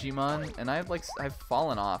new Digimon, and I've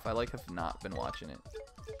fallen off. I have not been watching it.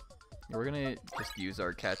 We're gonna just use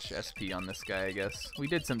our catch SP on this guy, I guess. We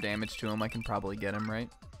did some damage to him. I can probably get him, right?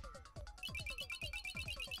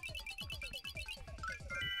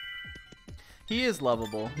 He is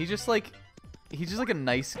lovable. He's just like a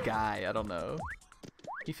nice guy. I don't know.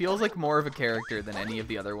 He feels like more of a character than any of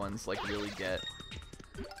the other ones like really get.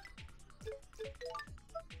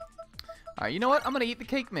 Alright, you know what? I'm gonna eat the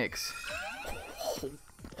cake mix.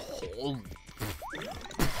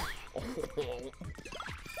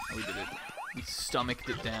 We did it. We stomached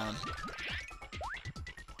it down.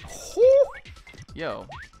 Yo,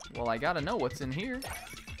 well, I gotta know what's in here.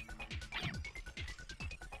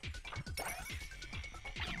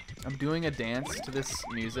 I'm doing a dance to this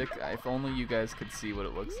music. If only you guys could see what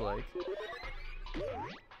it looks like.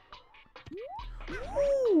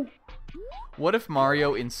 What if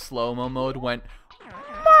Mario in slow-mo mode went...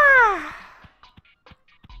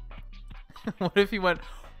 What if he went...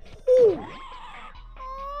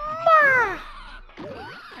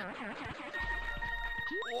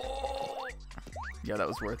 Yeah, that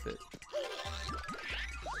was worth it.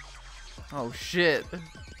 Oh, shit.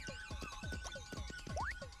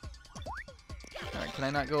 Alright, can I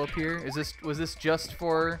not go up here? Was this just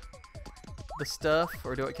for the stuff?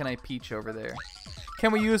 Or can I peach over there?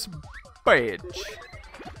 Can we use badge?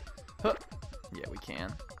 Huh. Yeah, we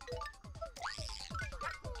can.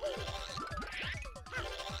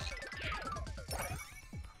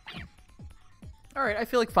 Alright, I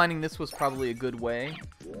feel like finding this was probably a good way.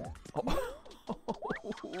 Oh.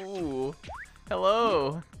 Ooh.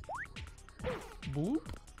 Hello. Boop.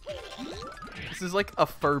 This is like a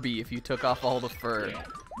Furby if you took off all the fur.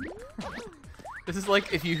 This is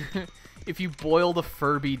like if you boil the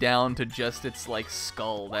Furby down to just its like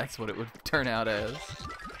skull, that's what it would turn out as.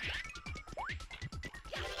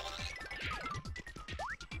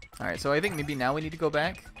 Alright, so I think maybe now we need to go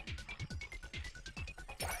back.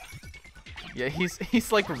 Yeah,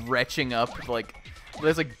 he's like retching up, like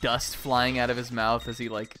there's like dust flying out of his mouth as he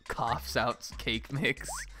like coughs out cake mix.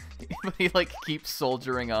 But he like keeps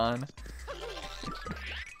soldiering on.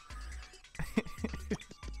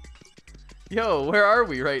 Yo, where are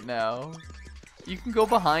we right now? You can go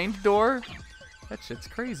behind door? That shit's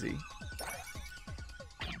crazy.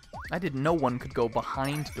 I didn't know one could go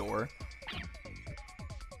behind door.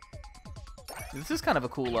 This is kind of a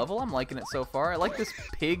cool level. I'm liking it so far. I like this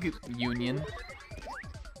pig union.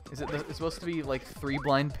 Is it's supposed to be like 3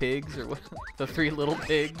 blind pigs or what? The 3 little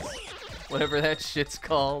pigs? Whatever that shit's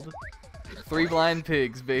called. 3 blind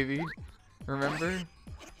pigs, baby. Remember?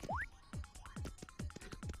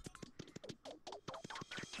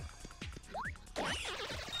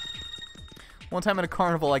 One time at a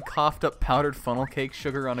carnival, I coughed up powdered funnel cake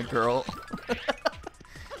sugar on a girl.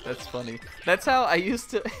 That's funny. That's how I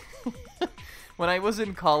used to... When I was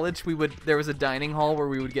in college, there was a dining hall where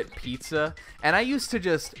we would get pizza, and I used to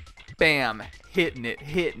just, bam, hitting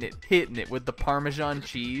it with the Parmesan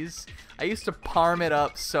cheese. I used to parm it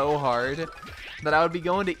up so hard that I would be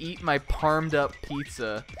going to eat my parmed up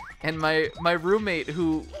pizza, and my roommate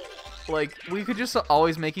who, like, we could just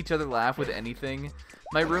always make each other laugh with anything.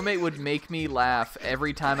 My roommate would make me laugh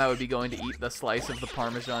every time I would be going to eat the slice of the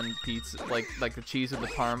Parmesan pizza, like the cheese with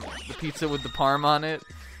the pizza with the parm on it.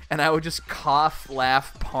 And I would just cough,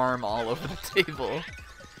 laugh, parm all over the table.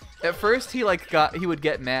 At first, he would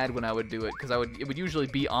get mad when I would do it, because it would usually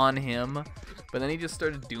be on him. But then he just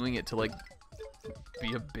started doing it to like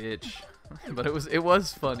be a bitch. But it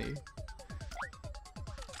was funny.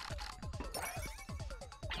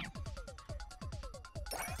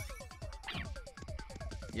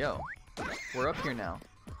 Yo, we're up here now.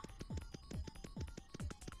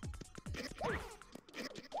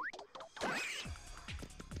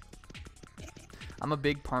 I'm a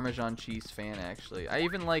big Parmesan cheese fan, actually. I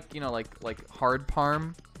even like, you know, like hard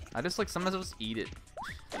parm. I just like sometimes I'll just eat it.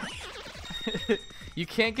 You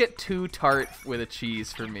can't get too tart with a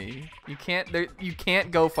cheese for me. You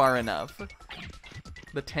can't go far enough.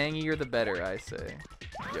 The tangier the better, I say.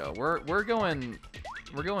 Yo, we're going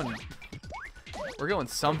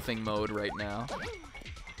something mode right now.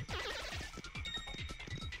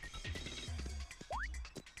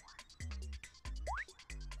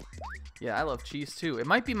 Yeah, I love cheese too. It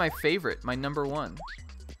might be my favorite, my #1.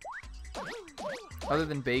 Other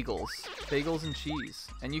than bagels. Bagels and cheese.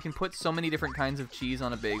 And you can put so many different kinds of cheese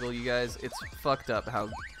on a bagel, you guys. It's fucked up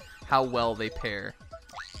how well they pair.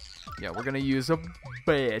 Yeah, we're gonna use a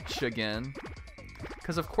bitch again.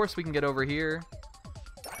 Because of course we can get over here.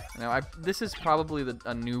 Now, this is probably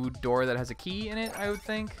a new door that has a key in it, I would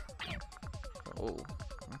think. Oh,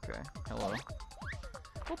 okay. Hello.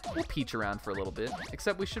 We'll peach around for a little bit.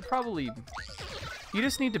 Except we should probably... You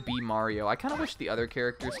just need to be Mario. I kind of wish the other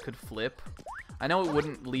characters could flip. I know it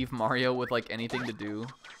wouldn't leave Mario with, like, anything to do.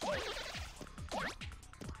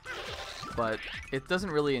 But it doesn't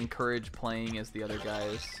really encourage playing as the other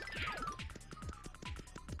guys.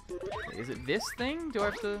 Is it this thing? Do I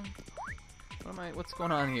have to... What's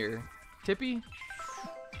going on here? Tippy?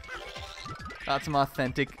 Got some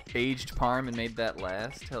authentic aged parm and made that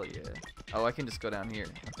last? Hell yeah. Oh, I can just go down here.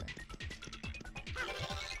 Okay.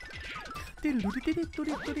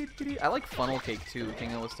 I like funnel cake too.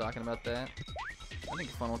 Kingo was talking about that. I think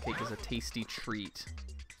funnel cake is a tasty treat.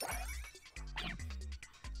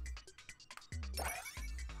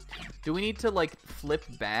 Do we need to like flip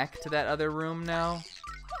back to that other room now?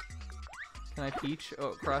 Can I peach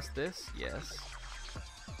across this? Yes.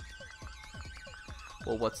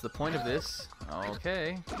 Well, what's the point of this?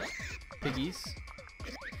 Okay. piggies.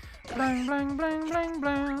 Blang, blang, blang, blang,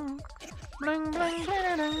 blang. Blang, blang,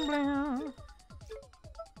 blang, blang, blang.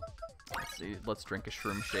 Let's see. Let's drink a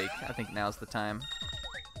shroom shake. I think now's the time.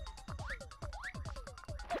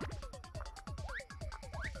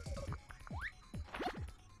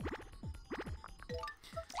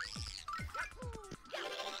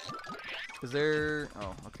 Is there...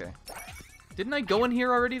 Oh, okay. Didn't I go in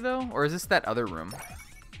here already, though? Or is this that other room?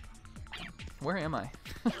 Where am I?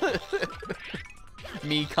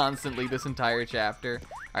 Me constantly this entire chapter.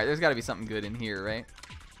 Alright, there's got to be something good in here, right?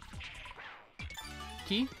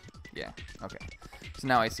 Key? Yeah, okay. So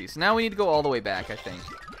now I see. So now we need to go all the way back, I think.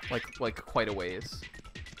 Like quite a ways.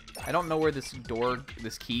 I don't know where this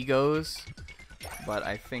key goes, but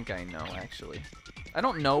I think I know, actually. I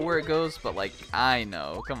don't know where it goes, but, like, I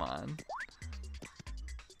know. Come on.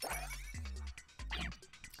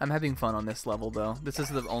 I'm having fun on this level, though. This is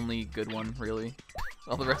the only good one, really.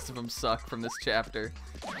 All the rest of them suck from this chapter.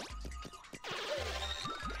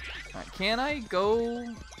 Alright, can I go...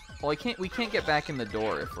 Well, we can't get back in the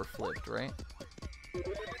door if we're flipped, right?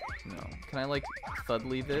 No. Can I, like,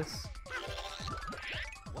 thudly this?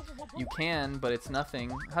 You can, but it's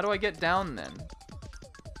nothing. How do I get down, then?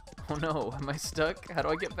 Oh, no. Am I stuck? How do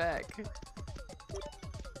I get back?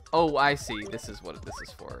 Oh, I see. This is what this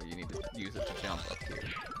is for. You need to use it to jump up here.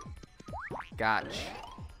 Gotcha.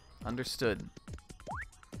 Understood.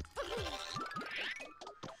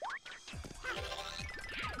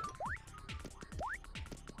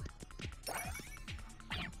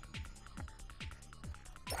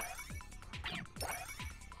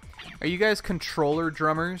 Are you guys controller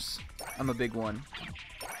drummers? I'm a big one.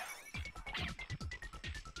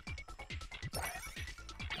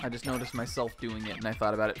 I just noticed myself doing it and I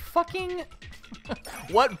thought about it. Fucking...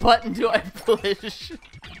 What button do I push?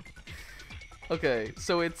 Okay,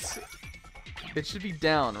 so it should be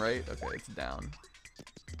down, right? Okay, it's down.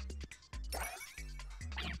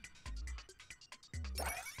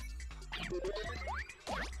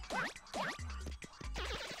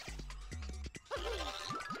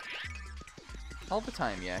 All the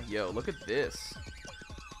time, yeah. Yo, look at this.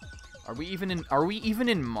 Are we even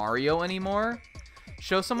in Mario anymore?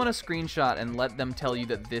 Show someone a screenshot and let them tell you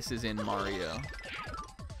that this is in Mario.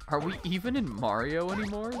 Are we even in Mario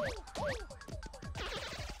anymore?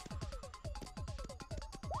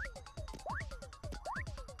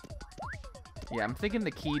 Yeah, I'm thinking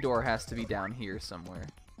the key door has to be down here somewhere.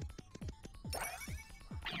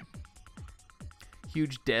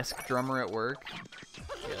 Huge desk drummer at work.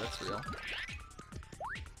 Yeah, that's real.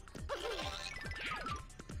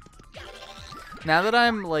 Now that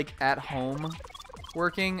I'm, like, at home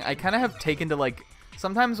working, I kind of have taken to, like,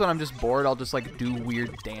 sometimes when I'm just bored, I'll just, like, do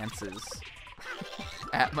weird dances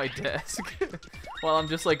at my desk while I'm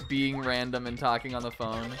just, like, being random and talking on the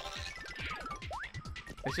phone.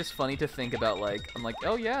 It's just funny to think about, like, I'm like,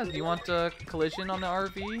 oh yeah, do you want a collision on the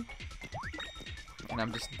RV? And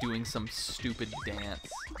I'm just doing some stupid dance.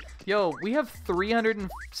 Yo, we have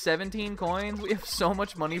 317 coins. We have so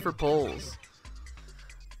much money for pulls.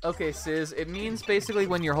 Okay, Sis, it means basically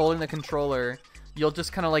when you're holding the controller, you'll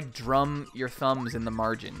just kind of like drum your thumbs in the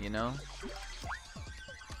margin, you know?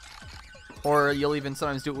 Or you'll even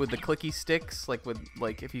sometimes do it with the clicky sticks, like with,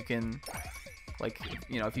 like, if you can, like,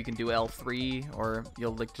 you know, if you can do L3, or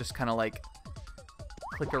you'll like just kind of like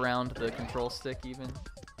click around the control stick even.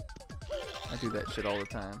 I do that shit all the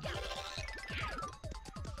time.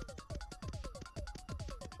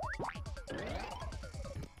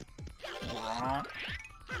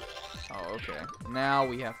 Oh, okay. Now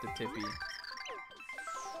we have to tippy.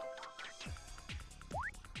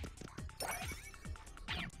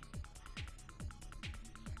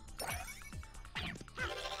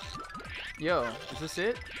 Yo, is this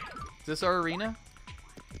it? Is this our arena?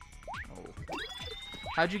 Oh.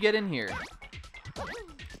 How'd you get in here?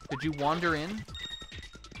 Did you wander in?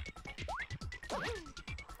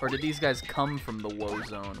 Or did these guys come from the woe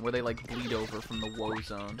zone? Where they like bleed over from the woe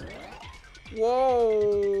zone?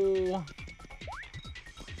 Whoa!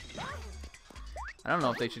 I don't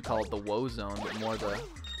know if they should call it the woe zone, but more the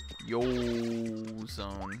yo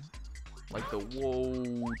zone. Like the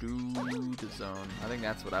whoa dude zone. I think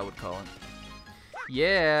that's what I would call it.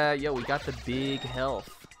 Yeah, yo, we got the big health.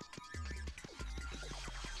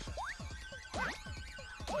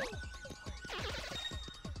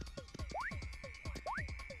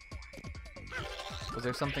 Was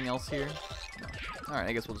there something else here? No. Alright,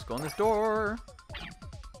 I guess we'll just go in this door.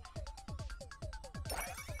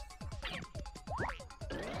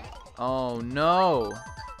 Oh no!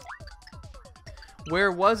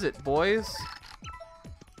 Where was it, boys?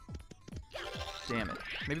 Damn it.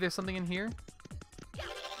 Maybe there's something in here?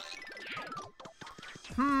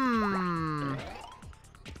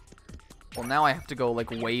 Well, now I have to go, like,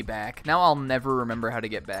 way back. Now I'll never remember how to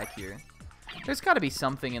get back here. There's got to be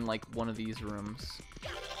something in, like, one of these rooms.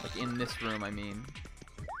 Like, in this room, I mean.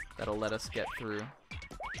 That'll let us get through.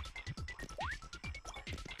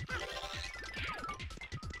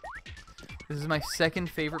 This is my second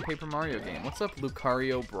favorite Paper Mario game. What's up,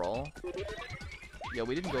 Lucario Brawl? Yeah,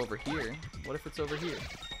 we didn't go over here. What if it's over here?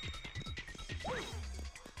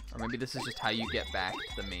 Or maybe this is just how you get back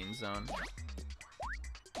to the main zone.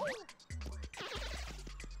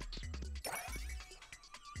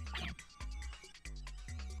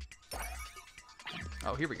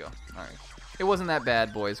 Oh, here we go. Alright. It wasn't that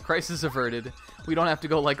bad, boys. Crisis averted. We don't have to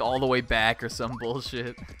go, like, all the way back or some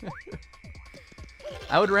bullshit.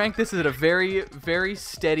 I would rank this at a very, very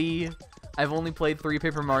steady... I've only played 3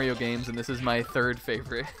 Paper Mario games, and this is my 3rd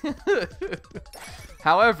favorite.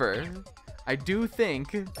 However, I do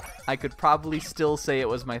think I could probably still say it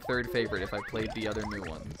was my 3rd favorite if I played the other new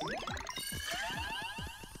ones.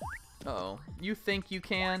 Uh-oh. You think you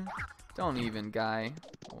can? Don't even, guy.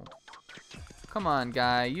 Oh. Come on,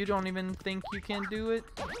 guy. You don't even think you can do it?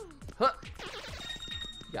 Huh.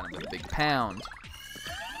 Got him with a big pound.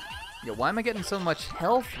 Yo, why am I getting so much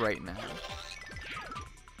health right now?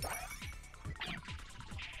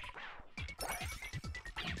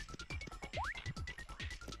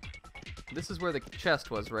 This is where the chest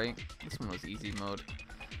was, right? This one was easy mode.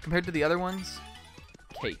 Compared to the other ones,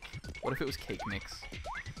 cake. What if it was cake mix?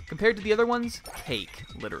 Compared to the other ones, cake,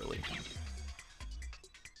 literally.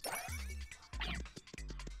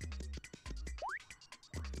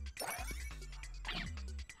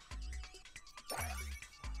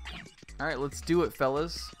 Alright, let's do it,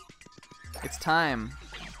 fellas. It's time.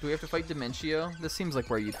 Do we have to fight Dimentio? This seems like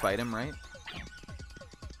where you'd fight him, right?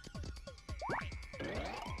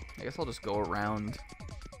 I guess I'll just go around.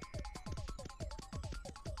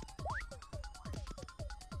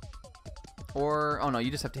 Or, oh no,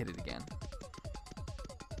 you just have to hit it again.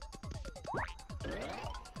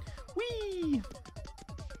 Whee!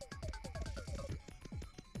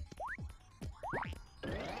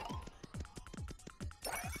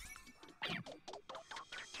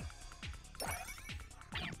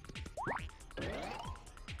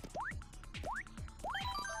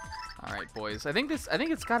 Alright, boys. I think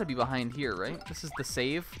it's gotta be behind here, right? This is the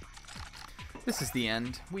save. This is the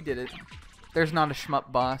end. We did it. There's not a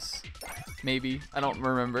shmup boss. Maybe. I don't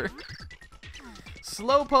remember.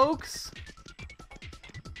 Slowpokes!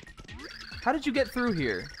 How did you get through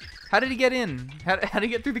here? How did he get in? How did he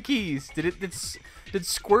get through the keys? Did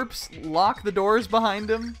Squirps lock the doors behind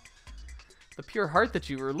him? The pure heart that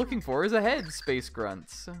you were looking for is ahead, Space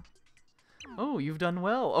Grunts. Oh, you've done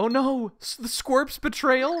well. Oh no! The Squirps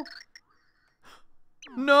betrayal?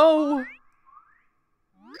 No!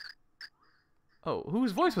 Oh,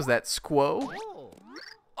 whose voice was that? Squo?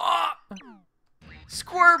 Ah!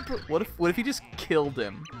 Squirp! What if he just killed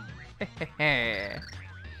him?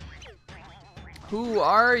 Who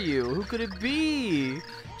are you? Who could it be?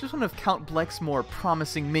 Just one of Count Bleck's more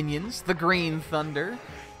promising minions, the Green Thunder.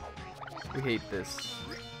 We hate this.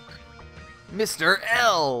 Mr.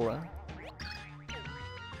 L!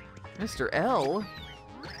 Mr. L?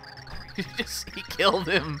 He killed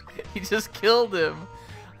him. He just killed him.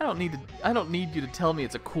 I don't need you to tell me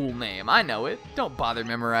it's a cool name. I know it. Don't bother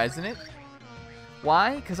memorizing it.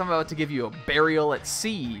 Why? Because I'm about to give you a burial at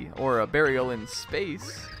sea or a burial in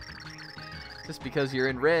space. Just because you're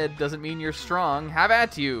in red doesn't mean you're strong. Have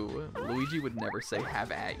at you. Luigi would never say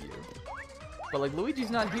have at you. But like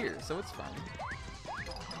Luigi's not here, so it's fine.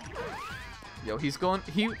 Yo, he's going.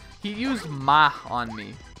 He used ma on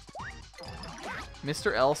me.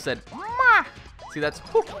 Mr. L said ma. See, that's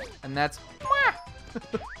whoop, and that's ma.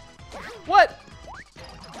 What?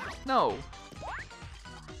 No.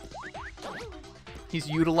 He's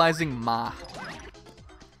utilizing ma.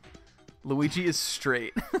 Luigi is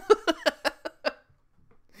straight.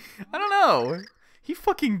 I don't know. He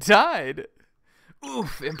fucking died.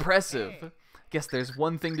 Oof, impressive. Guess there's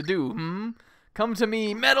one thing to do, hmm? Come to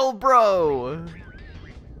me, metal bro.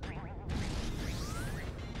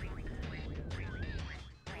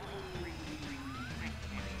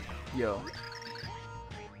 Yo.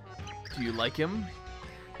 Do you like him?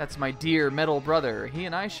 That's my dear metal brother. He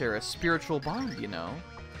and I share a spiritual bond, you know.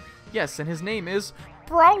 Yes, and his name is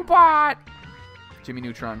Brobot. Jimmy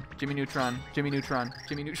Neutron, Jimmy Neutron, Jimmy Neutron,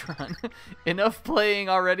 Jimmy Neutron. Enough playing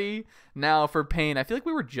already. Now for pain. I feel like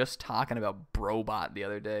we were just talking about Brobot the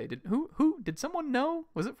other day. Did someone know?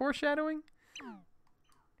 Was it foreshadowing?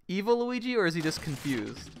 Evil Luigi, or is he just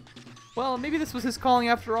confused? Well, maybe this was his calling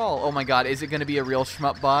after all. Oh my god, is it going to be a real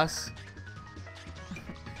shmup boss?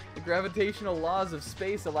 The gravitational laws of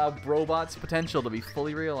space allow Brobot's potential to be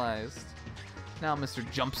fully realized. Now Mr.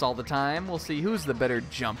 Jumps all the time. We'll see who's the better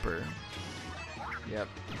jumper. Yep.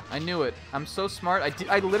 I knew it. I'm so smart.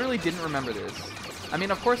 I literally didn't remember this. I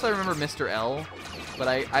mean, of course I remember Mr. L, but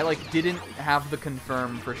I like didn't have the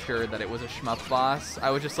confirm for sure that it was a shmup boss.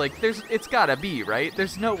 I was just like, it's gotta be, right?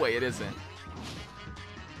 There's no way it isn't.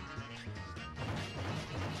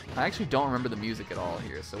 I actually don't remember the music at all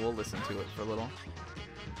here, so we'll listen to it for a little.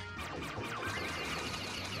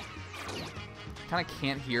 Kind of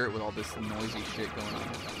can't hear it with all this noisy shit going on.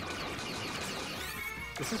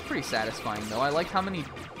 This is pretty satisfying though. I like how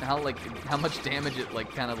much damage it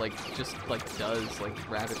like kind of like just like does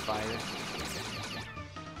like rapid fire.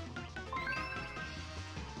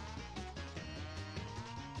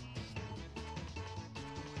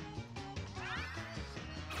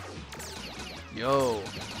 Yo,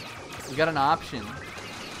 we got an option.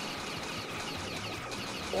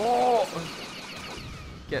 Oh,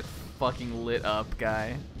 get fucking lit up,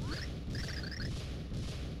 guy.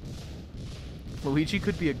 Luigi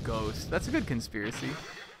could be a ghost. That's a good conspiracy.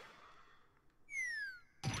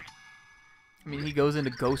 I mean, he goes into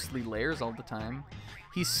ghostly lairs all the time.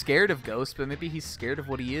 He's scared of ghosts, but maybe he's scared of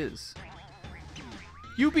what he is.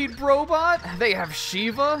 You beat Brobot? They have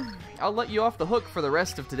Shiva? I'll let you off the hook for the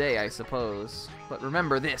rest of today, I suppose. But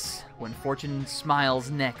remember this, when Fortune smiles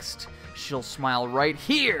next, she'll smile right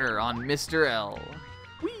here on Mr. L.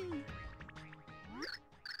 Whee!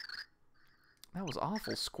 That was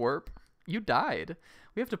awful, Squirp. You died.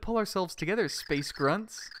 We have to pull ourselves together, space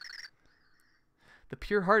grunts. The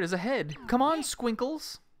pure heart is ahead. Come on,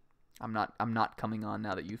 Squinkles. I'm not coming on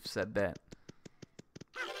now that you've said that.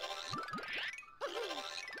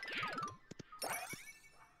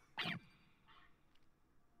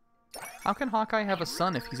 How can Hawkeye have a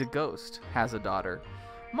son if he's a ghost? Has a daughter.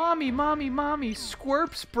 Mommy, mommy, mommy,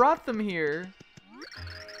 Squirps brought them here.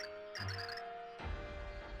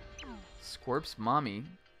 Squirp's mommy.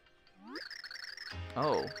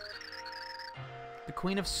 Oh. The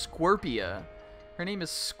Queen of Squirpia. Her name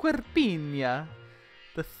is Squirpina.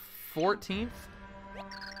 The 14th?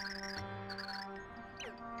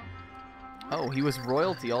 Oh, he was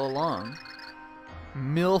royalty all along.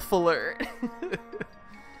 Milf alert.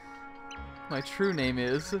 My true name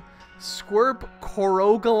is Squirp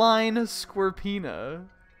Corogaline Squirpina.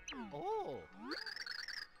 Oh.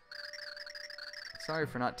 Sorry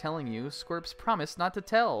for not telling you. Squirps promised not to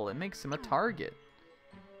tell. It makes him a target.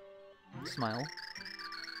 Smile.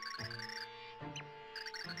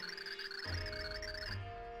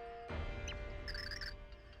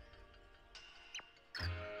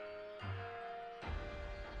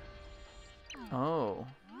 Oh.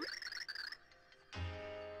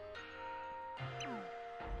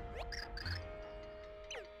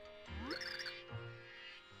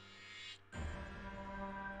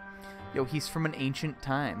 Yo, he's from an ancient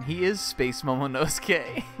time. He is Space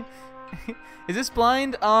Momonosuke. Is this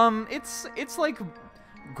blind? It's like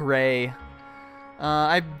gray.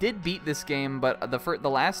 I did beat this game, but the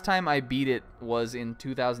last time I beat it was in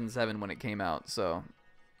 2007 when it came out. So,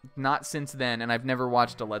 not since then, and I've never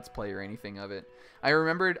watched a Let's Play or anything of it. I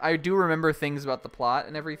do remember things about the plot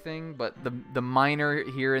and everything, but the minor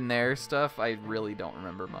here and there stuff I really don't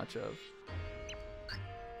remember much of.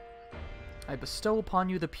 I bestow upon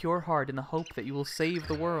you the pure heart in the hope that you will save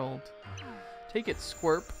the world. Take it,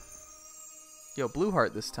 Squirp. Yo, Blue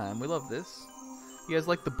Heart this time. We love this. You guys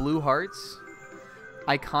like the Blue Hearts?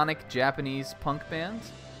 Iconic Japanese punk band?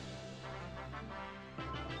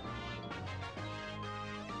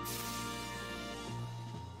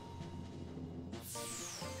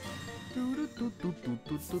 Yo,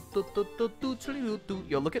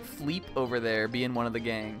 look at Fleep over there being one of the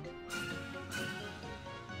gang.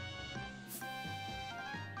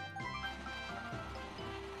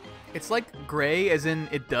 It's like gray, as in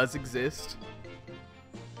it does exist.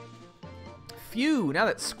 Phew, now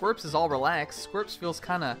that Squirps is all relaxed, Squirps feels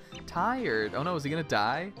kind of tired. Oh no, is he gonna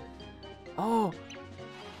die? Oh.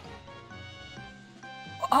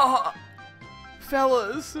 Oh,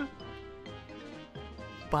 fellas.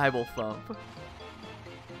 Bible thump.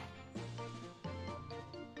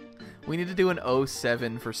 We need to do an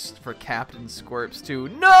 07 for Captain Squirps too.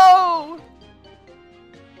 No!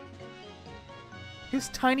 His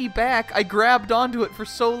tiny back, I grabbed onto it for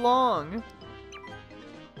so long.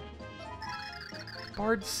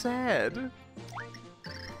 Bard's sad.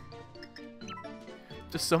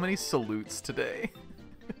 Just so many salutes today.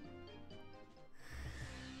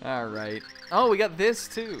 Alright. Oh, we got this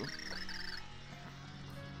too.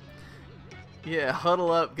 Yeah,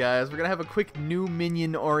 huddle up, guys. We're gonna have a quick new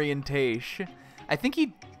minion orientation. I think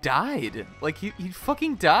he died. Like, he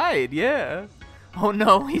fucking died, yeah. Oh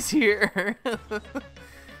no, he's here.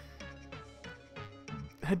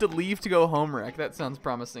 Had to leave to go home wreck. That sounds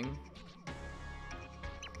promising.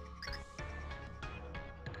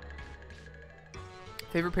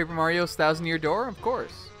 Favorite Paper Mario's 1,000-Year Door? Of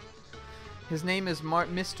course. His name is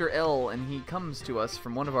Mr. L, and he comes to us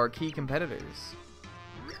from one of our key competitors.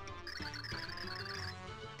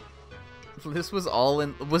 This was all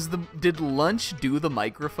in... Did Lunch do the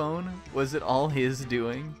microphone? Was it all his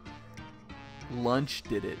doing? Lunch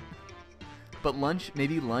did it. But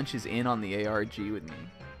maybe Lunch is in on the ARG with me.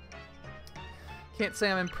 Can't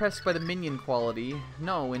say I'm impressed by the minion quality.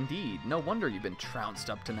 No, indeed. No wonder you've been trounced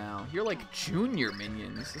up to now. You're like junior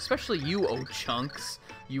minions. Especially you, oh chunks.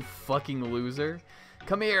 You fucking loser.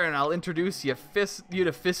 Come here and I'll introduce you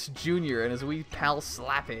to Fist Jr. and his wee pal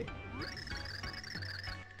Slappy.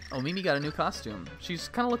 Oh, Mimi got a new costume. She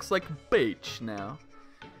kind of looks like Beach now.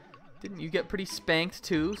 Didn't you get pretty spanked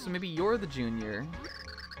too? So maybe you're the junior.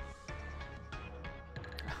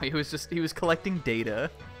 He was collecting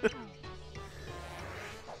data.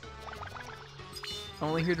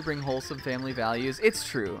 Only here to bring wholesome family values. It's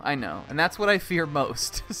true, I know. And that's what I fear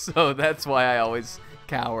most. So that's why I always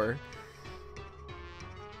cower.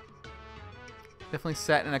 Definitely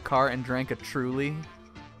sat in a car and drank a Truly.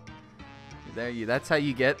 That's how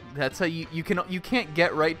you get, you can't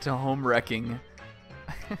get right to home wrecking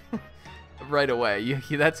right away.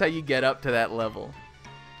 That's how you get up to that level.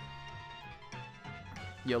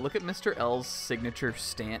 Yo, look at Mr. L's signature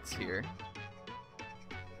stance here.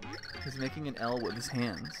 He's making an L with his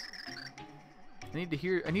hands. I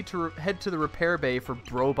need to head to the repair bay for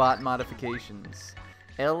Brobot modifications.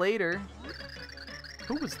 L later.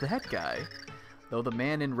 Who was that guy? Though the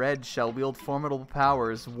man in red shall wield formidable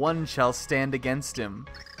powers, one shall stand against him.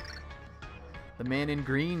 The man in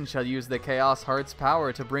green shall use the Chaos Heart's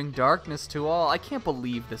power to bring darkness to all. I can't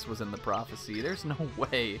believe this was in the prophecy. There's no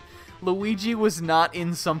way. Luigi was not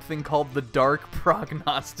in something called the Dark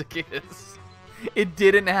Prognosticus. It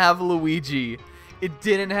didn't have Luigi. It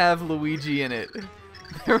didn't have Luigi in it.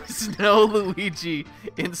 There was no Luigi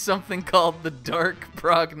in something called the Dark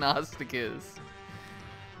Prognosticus.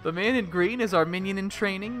 The man in green is our minion in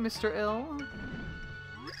training, Mr. L.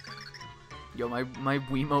 Yo, my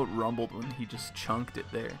Wiimote rumbled when he just chunked it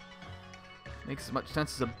there. Makes as much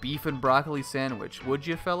sense as a beef and broccoli sandwich. Would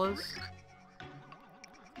you, fellas?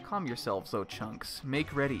 Calm yourselves, oh chunks.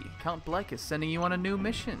 Make ready. Count Bleck is sending you on a new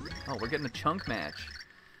mission. Oh, we're getting a chunk match.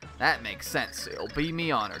 That makes sense. It'll be me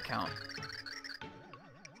honor, Count.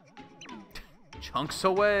 Chunks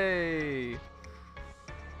away!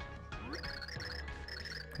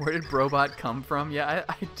 Where did Brobot come from? Yeah,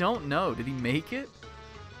 I don't know. Did he make it?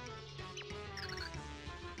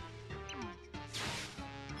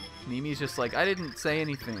 Mimi's just like, I didn't say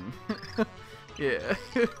anything. Yeah.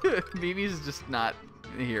 Mimi's just not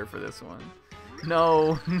here for this one.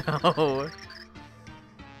 No, no.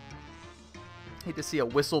 Hate to see a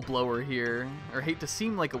whistleblower here. Or hate to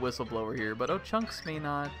seem like a whistleblower here, but oh, Chunks may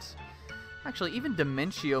not. Actually, even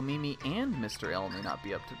Dementio, Mimi, and Mr. L may not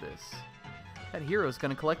be up to this. That hero's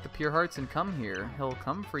gonna collect the pure hearts and come here. He'll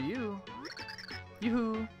come for you.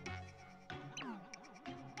 Yoo-hoo.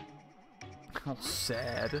 Oh,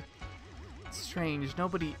 sad. It's strange.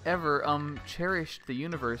 Nobody ever, cherished the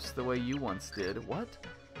universe the way you once did. What?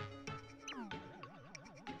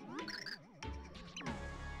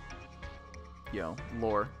 Yo,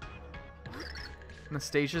 lore.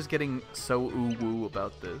 Anastasia's getting so ooh-woo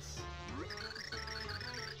about this.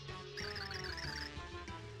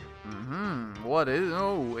 What is...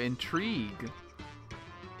 Oh, intrigue.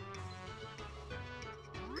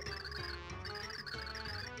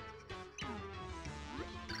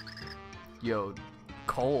 Yo,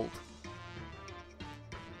 cold.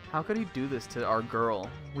 How could he do this to our girl?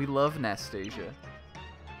 We love Nastasia.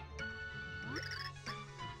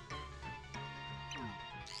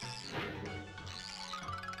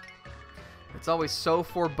 It's always so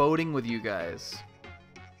foreboding with you guys.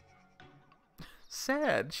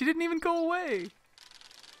 Sad. She didn't even go away.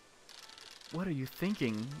 What are you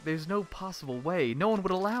thinking? There's no possible way. No one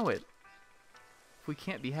would allow it. If we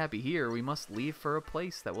can't be happy here, we must leave for a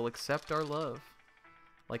place that will accept our love.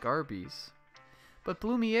 Like Arby's. But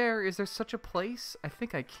Blumiere, is there such a place? I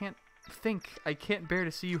can't bear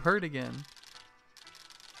to see you hurt again.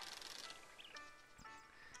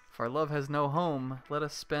 If our love has no home, let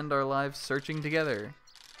us spend our lives searching together.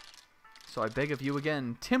 So I beg of you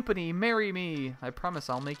again, Timpani, marry me! I promise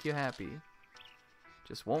I'll make you happy.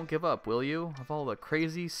 Just won't give up, will you? Of all the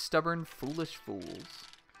crazy, stubborn, foolish fools.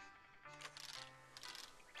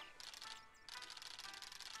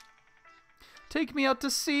 Take me out to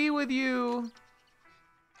sea with you.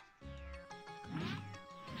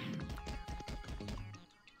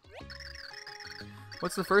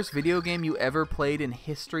 What's the first video game you ever played in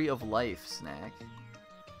history of life, Snack?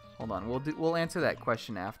 Hold on, we'll answer that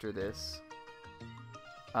question after this.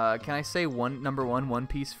 Can I say number one, One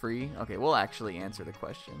Piece free? Okay, we'll actually answer the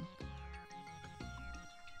question.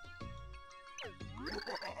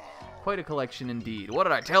 Quite a collection indeed. What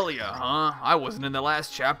did I tell you, huh? I wasn't in the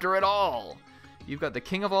last chapter at all. You've got the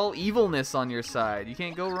king of all evilness on your side. You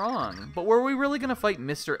can't go wrong. But were we really gonna fight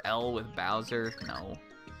Mr. L with Bowser? No.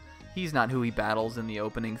 He's not who he battles in the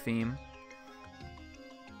opening theme.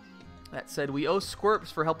 That said, we owe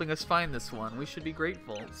Squirps for helping us find this one. We should be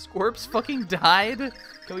grateful. Squirps fucking died?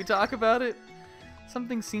 Can we talk about it?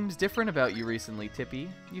 Something seems different about you recently, Tippy.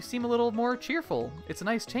 You seem a little more cheerful. It's a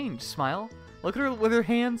nice change. Smile. Look at her with her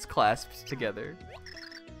hands clasped together.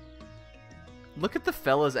 Look at the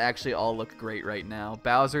fellas actually all look great right now.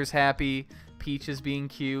 Bowser's happy. Peach is being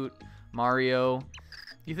cute. Mario.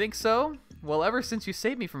 You think so? Well, ever since you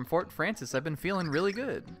saved me from Fort Francis, I've been feeling really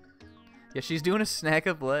good. Yeah, she's doing a snack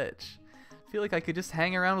of ledge. I feel like I could just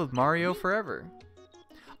hang around with Mario forever.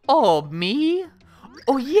 Oh, me?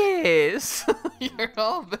 Oh, yes! You're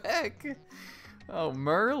all back. Oh,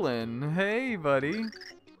 Merlin. Hey, buddy.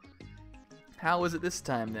 How was it this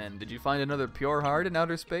time, then? Did you find another pure heart in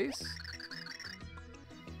outer space?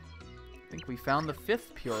 I think we found the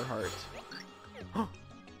 5th pure heart.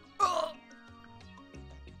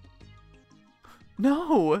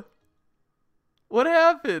 No! What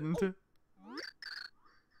happened?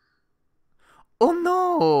 Oh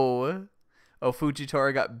no! Oh,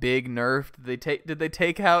 Fujitora got big nerfed. Did they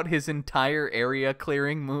take out his entire area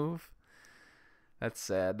clearing move? That's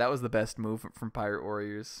sad. That was the best move from Pirate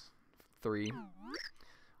Warriors 3.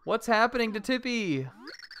 What's happening to Tippy?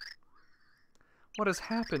 What has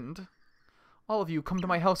happened? All of you, come to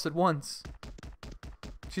my house at once.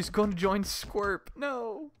 She's going to join Squirp.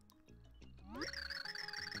 No.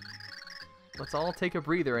 Let's all take a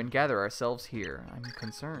breather and gather ourselves here. I'm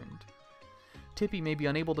concerned. Tippy may be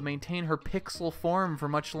unable to maintain her pixel form for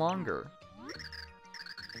much longer.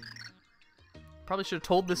 Probably should have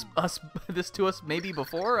told this to us maybe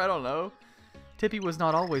before. I don't know. Tippy was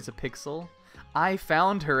not always a pixel. I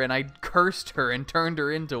found her and I cursed her and turned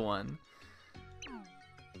her into one.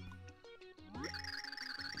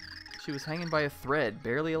 She was hanging by a thread,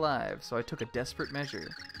 barely alive, so I took a desperate measure.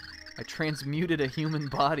 I transmuted a human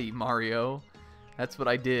body, Mario. That's what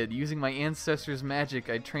I did. Using my ancestors' magic,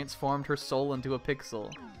 I transformed her soul into a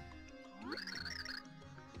pixel.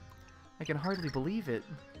 I can hardly believe it.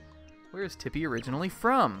 Where is Tippy originally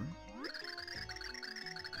from?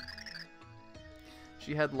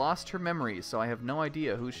 She had lost her memory, so I have no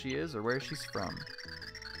idea who she is or where she's from.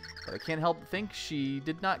 But I can't help but think she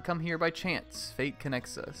did not come here by chance. Fate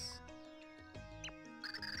connects us.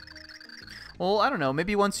 Well, I don't know.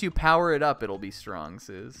 Maybe once you power it up, it'll be strong,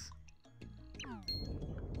 Sis.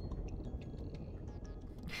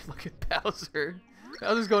 Look at Bowser.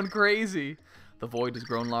 Bowser's going crazy. The void has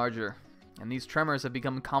grown larger, and these tremors have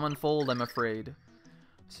become commonfold, I'm afraid.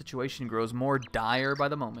 The situation grows more dire by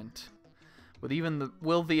the moment.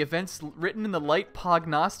 Will the events written in the light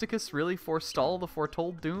prognosticus really forestall the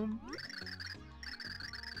foretold doom?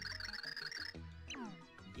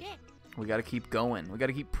 Yeah. We gotta keep going. We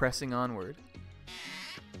gotta keep pressing onward.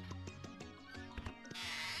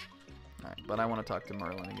 Alright, but I want to talk to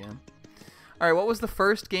Merlin again. Alright, what was the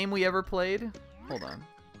first game we ever played? Hold on.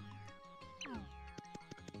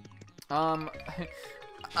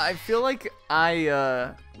 I feel like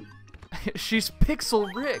she's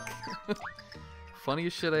Pixel Rick.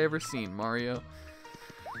 Funniest shit I ever seen, Mario.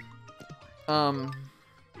 I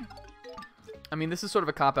mean, this is sort of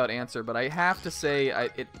a cop-out answer, but I have to say,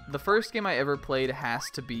 the first game I ever played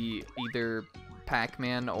has to be either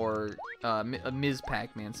Pac-Man or Ms.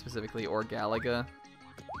 Pac-Man specifically, or Galaga.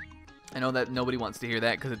 I know that nobody wants to hear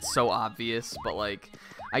that because it's so obvious, but like,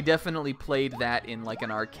 I definitely played that in like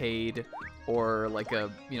an arcade or like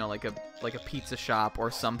a, you know, like a pizza shop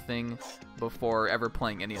or something before ever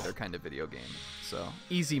playing any other kind of video game. So,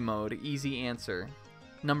 easy mode, easy answer.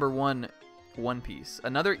 Number 1, One Piece.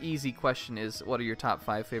 Another easy question is, what are your top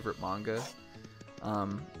 5 favorite manga?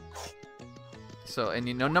 So, and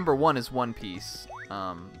you know, number 1 is One Piece.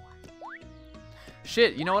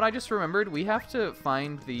 Shit, you know what I just remembered? We have to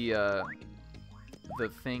find the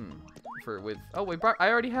thing with... Oh, wait, I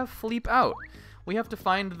already have Fleep out. We have to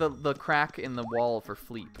find the crack in the wall for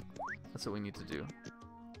Fleep. That's what we need to do.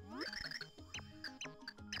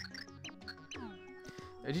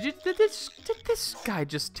 Did this guy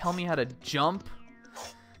just tell me how to jump?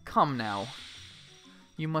 Come now.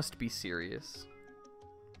 You must be serious.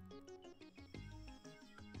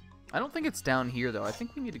 I don't think it's down here, though. I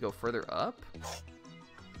think we need to go further up.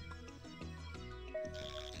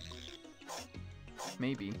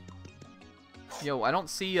 Maybe. Yo, I don't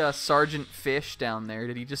see Sergeant Fish down there.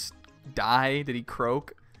 Did he just die? Did he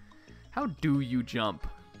croak? How do you jump?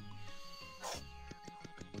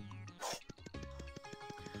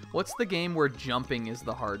 What's the game where jumping is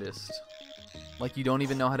the hardest? Like, you don't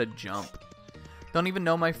even know how to jump. Don't even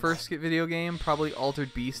know my first video game. Probably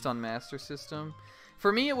Altered Beast on Master System.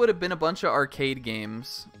 For me, it would have been a bunch of arcade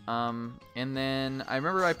games. And then I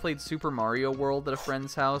remember I played Super Mario World at a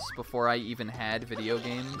friend's house before I even had video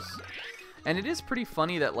games. And it is pretty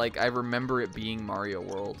funny that, like, I remember it being Mario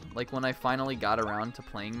World. Like, when I finally got around to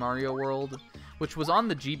playing Mario World, which was on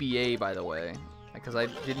the GBA, by the way, because I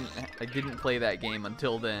didn't play that game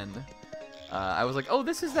until then. I was like, oh,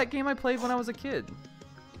 this is that game I played when I was a kid.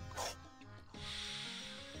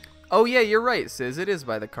 Oh, yeah, you're right, Sis. It is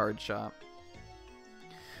by the card shop.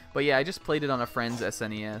 But yeah, I just played it on a friend's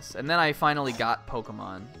SNES, and then I finally got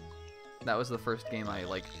Pokemon. That was the first game I,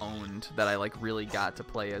 like, owned that I, like, really got to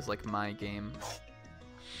play as, like, my game.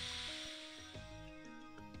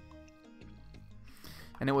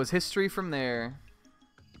 And it was history from there.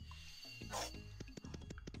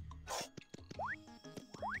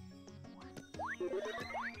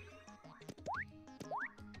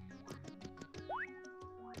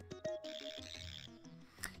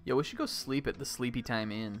 Yo, we should go sleep at the Sleepy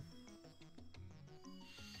Time Inn.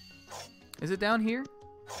 Is it down here?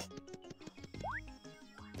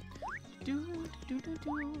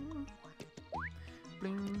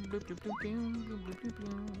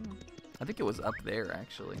 I think it was up there,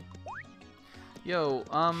 actually. Yo,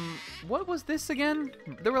 what was this again?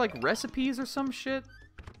 There were like recipes or some shit?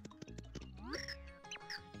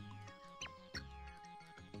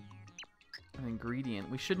 An ingredient.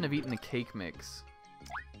 We shouldn't have eaten the cake mix.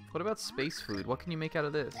 What about space food? What can you make out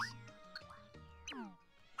of this?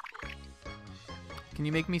 Can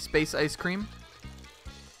you make me space ice cream?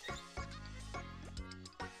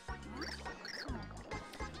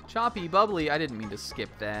 Choppy, bubbly. I didn't mean to skip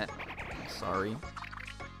that. I'm sorry.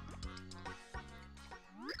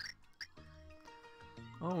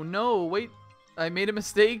 Oh no, wait. I made a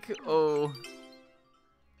mistake. Oh.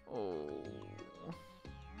 Oh.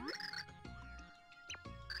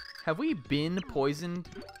 Have we been poisoned?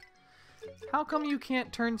 How come you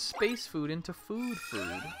can't turn space food into food?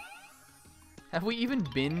 Have we even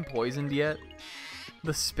been poisoned yet?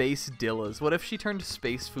 The space dillas. What if she turned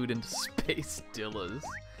space food into space dillas?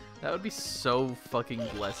 That would be so fucking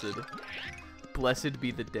blessed. Blessed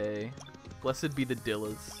be the day. Blessed be the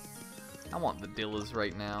dillas. I want the dillas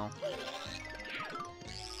right now.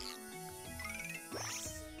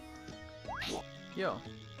 Yo.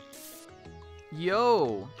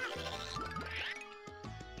 Yo!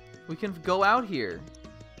 We can go out here.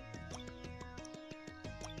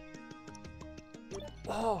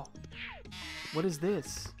 Oh! What is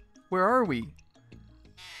this? Where are we?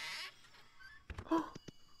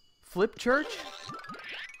 Flip Church?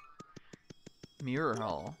 Mirror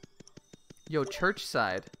Hall. Yo, church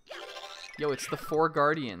side. Yo, it's the four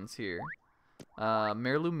guardians here.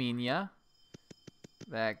 Merluminia.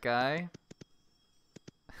 That guy.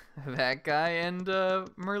 That guy and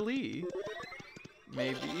Merlee.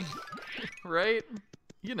 Maybe. Right?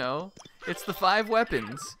 You know. It's the 5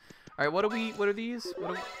 weapons. Alright, what are these?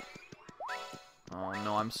 Oh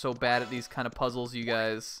no, I'm so bad at these kind of puzzles, you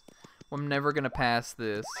guys. I'm never gonna pass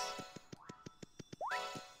this.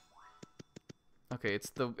 Okay,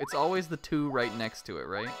 it's always the 2 right next to it,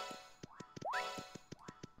 right?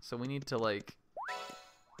 So we need to, like...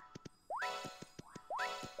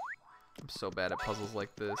 I'm so bad at puzzles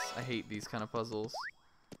like this. I hate these kind of puzzles.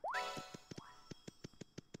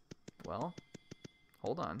 Well,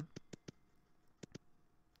 hold on.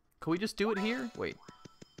 Can we just do it here? Wait.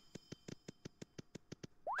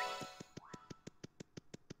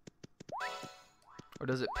 Or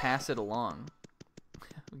does it pass it along?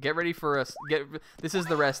 Get ready for us. This is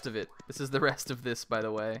the rest of it. This is the rest of this, by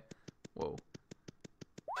the way. Whoa.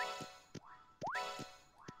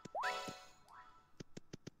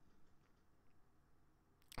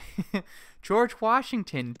 George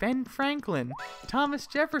Washington, Ben Franklin, Thomas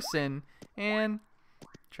Jefferson, and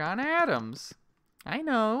John Adams. I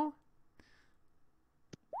know.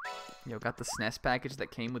 Yo, got the SNES package that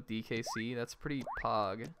came with DKC. That's pretty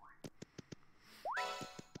pog.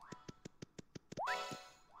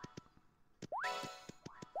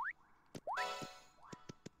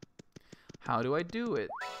 How do I do it?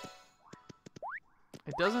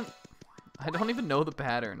 It doesn't... I don't even know the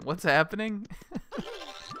pattern. What's happening?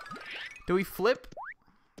 Do we flip?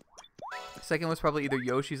 Second was probably either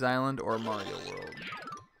Yoshi's Island or Mario World.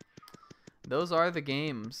 Those are the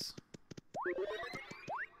games.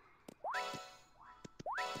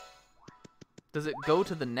 Does it go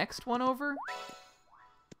to the next one over?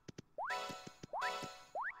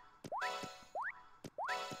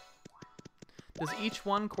 Does each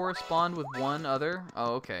one correspond with one other?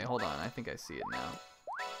 Oh, okay. Hold on. I think I see it now.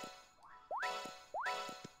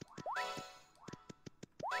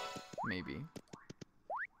 Maybe.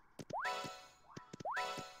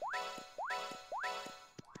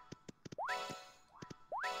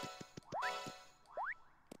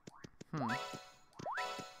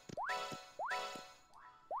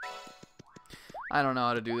 I don't know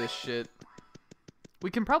how to do this shit.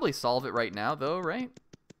 We can probably solve it right now, though, right?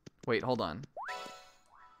 Wait, hold on.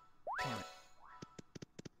 Damn it.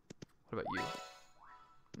 What about you?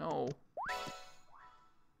 No.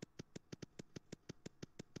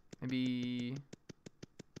 Maybe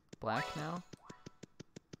black now?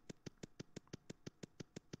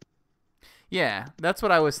 Yeah, that's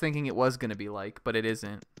what I was thinking it was gonna be like, but it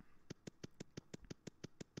isn't.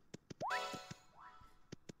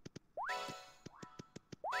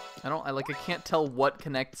 I can't tell what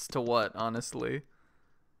connects to what, honestly.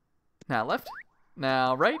 Now left.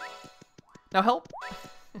 Now right. Now help.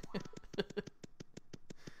 I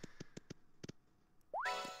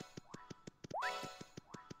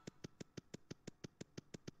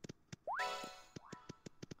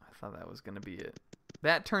thought that was gonna be it.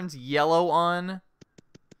 That turns yellow on.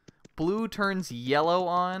 Blue turns yellow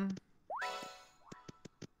on.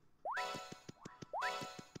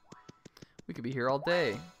 We could be here all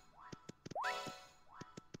day.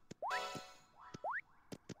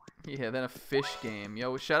 Yeah, then a fish game.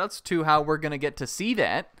 Yo, shoutouts to how we're gonna get to see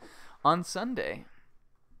that on Sunday.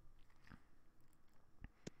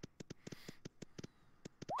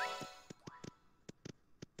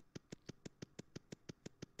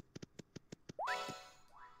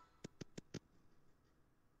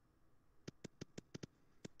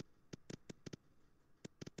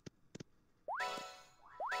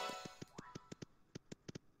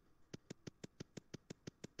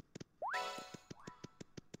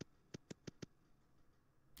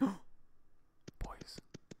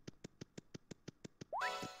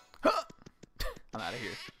 I'm out of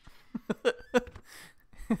here.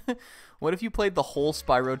 What if you played the whole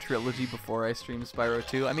Spyro trilogy before I streamed Spyro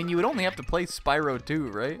 2? I mean, you would only have to play Spyro 2,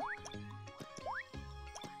 right?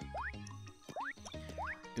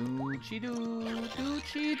 Doo-chee-doo,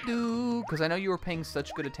 doo-chee-doo. Because I know you were paying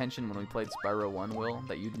such good attention when we played Spyro 1, Will,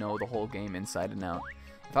 that you'd know the whole game inside and out.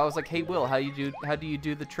 If I was like, hey, Will, how do you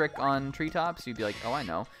do the trick on treetops? You'd be like, oh, I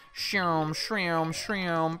know. Shroom, shroom,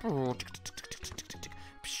 shroom.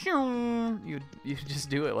 You'd just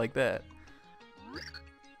do it like that.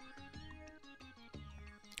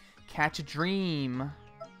 Catch a dream.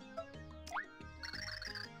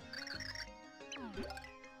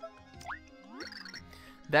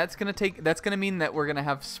 That's gonna mean that we're gonna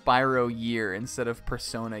have Spyro year instead of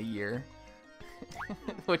Persona year.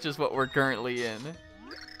 Which is what we're currently in.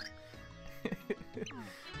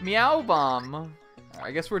 Meow Bomb.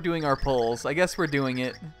 I guess we're doing our pulls. I guess we're doing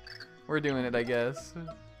it. We're doing it, I guess.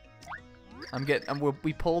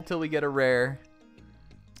 We pull till we get a rare.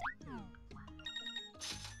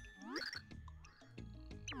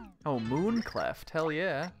 Oh, Moon Cleft. Hell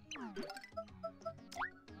yeah.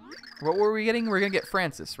 What were we getting? We're gonna get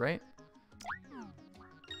Francis, right?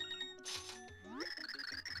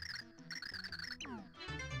 I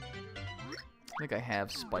think I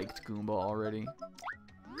have spiked Goomba already.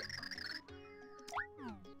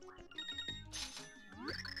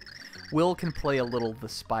 Will can play a little the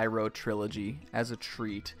Spyro trilogy as a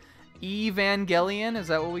treat. Evangelion, is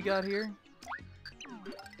that what we got here?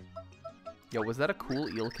 Yo, was that a cool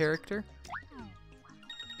eel character?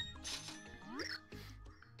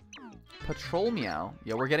 Patrol Meow.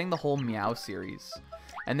 Yo, we're getting the whole Meow series.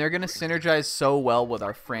 And they're gonna synergize so well with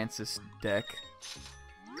our Francis deck.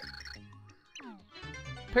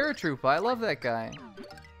 Paratroopa, I love that guy.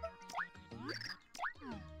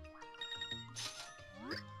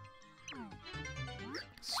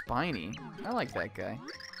 Spiny. I like that guy.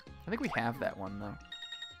 I think we have that one, though.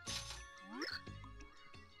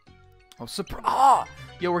 Oh, surprise! Ah!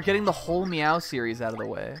 Yo, we're getting the whole Meow series out of the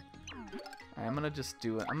way. Alright, I'm gonna just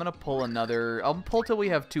do it. I'm gonna pull another... I'll pull till we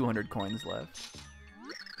have 200 coins left.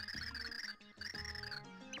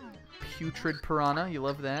 Putrid Piranha, you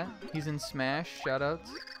love that. He's in Smash, shoutouts.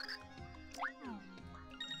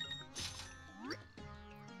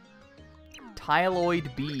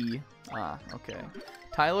 Tyloid B. Ah, okay.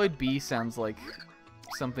 Tyloid B sounds like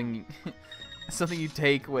something something you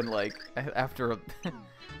take when, like, after a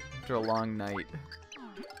after a long night.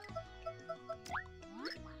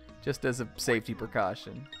 Just as a safety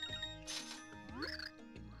precaution.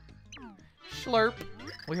 Slurp.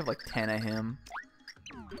 We have like 10 of him.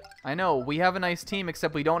 I know, we have a nice team,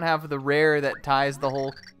 except we don't have the rare that ties the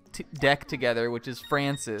whole deck together, which is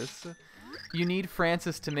Francis. You need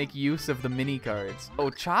Francis to make use of the mini cards.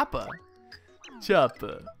 Oh, Choppa.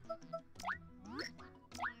 Choppa.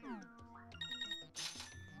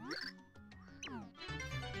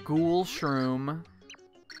 Ghoul Shroom.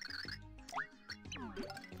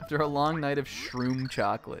 After a long night of Shroom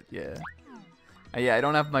chocolate, yeah. Yeah, I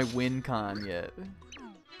don't have my win con yet.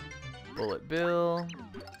 Bullet Bill.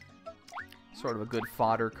 Sort of a good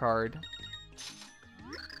fodder card.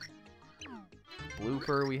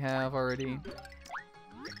 Blooper we have already.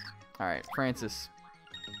 Alright, Francis.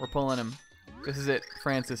 We're pulling him. This is it,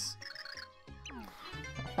 Francis.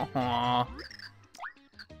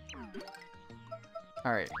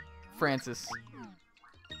 Alright, Francis.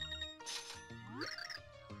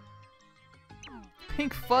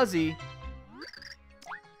 Pink Fuzzy.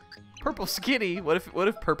 Purple Skitty. What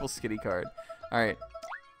if Purple Skitty card? Alright.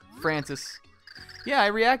 Francis. Yeah, I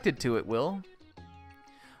reacted to it, Will.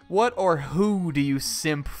 What or who do you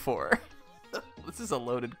simp for? This is a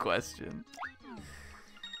loaded question.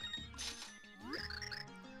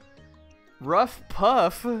 Rough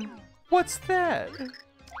Puff? What's that?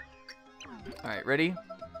 Alright, ready?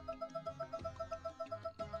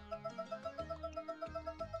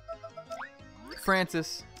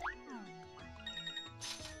 Francis.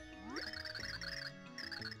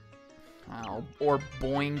 Oh, or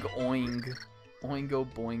Boing Oing. Oingo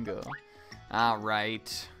Boingo.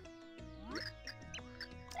 Alright.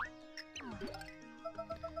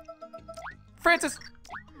 Francis!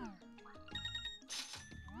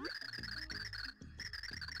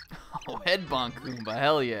 Oh, head bonk Goomba.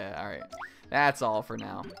 Hell yeah. Alright. That's all for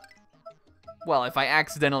now. Well, if I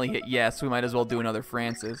accidentally hit yes, we might as well do another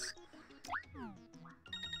Francis.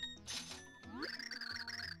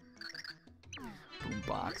 Boom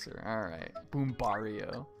Boxer. Alright. Boom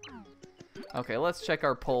Barrio. Okay, let's check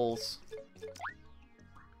our polls.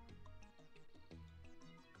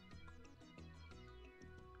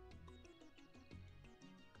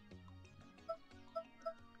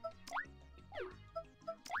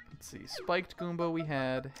 Let's see. Spiked Goomba we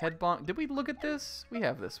had. Head bonk. Did we look at this? We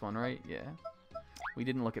have this one, right? Yeah. We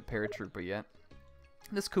didn't look at Paratroopa yet.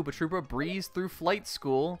 This Koopa Troopa breezed through flight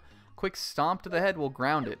school. Quick stomp to the head will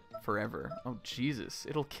ground it forever. Oh, Jesus.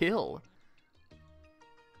 It'll kill.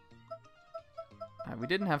 We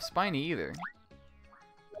didn't have Spiny either.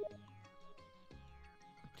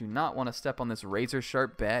 Do not want to step on this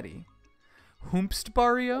razor-sharp baddie. Hoomst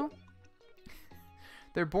Barrio?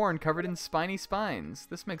 They're born covered in spiny spines.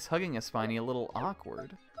 This makes hugging a Spiny a little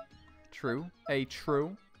awkward. True.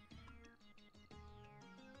 True.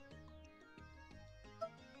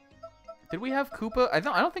 Did we have Koopa? I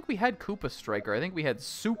don't think we had Koopa Striker. I think we had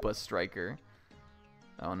Supa Striker.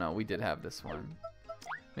 Oh no, we did have this one.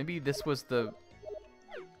 Maybe this was the...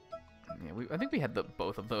 Yeah, I think we had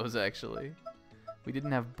both of those, actually. We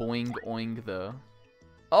didn't have Boing Oing, though.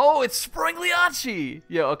 Oh, it's Sprigliacci!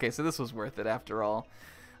 Yeah, okay, so this was worth it after all.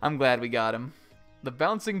 I'm glad we got him. The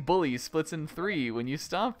bouncing bully splits in 3 when you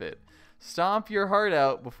stomp it. Stomp your heart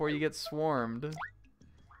out before you get swarmed.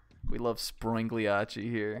 We love Sprigliacci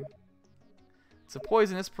here. It's a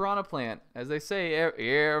poisonous piranha plant. As they say,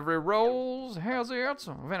 every rose has its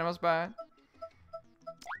venomous bite.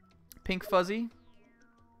 Pink Fuzzy.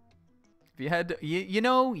 If you had to, you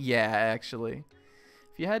know, yeah, actually.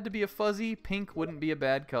 If you had to be a fuzzy, pink wouldn't be a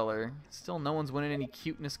bad color. Still, no one's winning any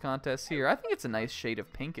cuteness contests here. I think it's a nice shade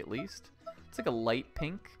of pink, at least. It's like a light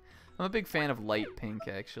pink. I'm a big fan of light pink,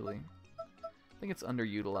 actually. I think it's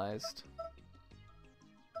underutilized.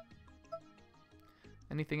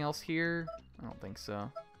 Anything else here? I don't think so.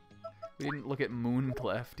 We didn't look at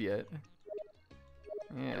Mooncleft yet.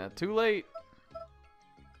 Yeah, too late.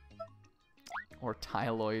 Or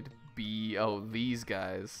Tyloid B. Oh, these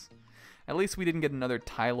guys. At least we didn't get another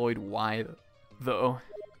Tyloid Y, though.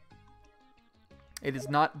 It is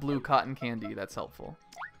not blue cotton candy. That's helpful.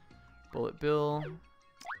 Bullet Bill.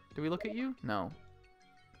 Did we look at you? No.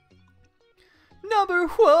 Number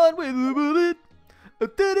 1 with a bullet.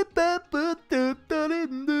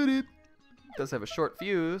 Does have a short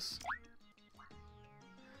fuse.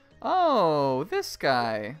 Oh, this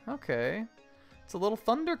guy. Okay. It's a little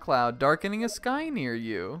thundercloud darkening a sky near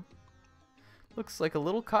you. Looks like a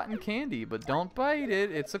little cotton candy, but don't bite it.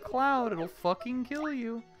 It's a cloud. It'll fucking kill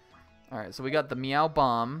you. Alright, so we got the Meow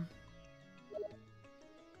Bomb.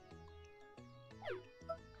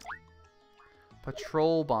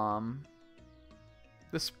 Patrol Bomb.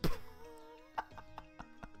 This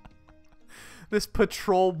this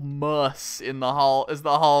patrol muss in the hall is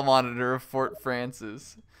the hall monitor of Fort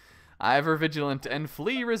Francis. Ivor vigilant and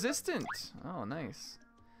flea resistant. Oh, nice.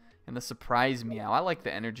 And the surprise meow. I like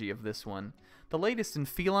the energy of this one. The latest in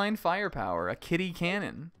feline firepower, a kitty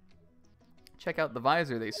cannon. Check out the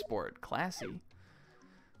visor they sport. Classy.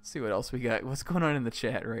 Let's see what else we got. What's going on in the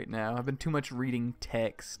chat right now? I've been too much reading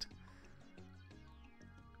text.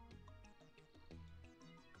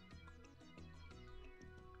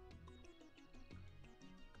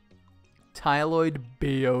 Tyloid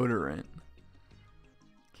deodorant.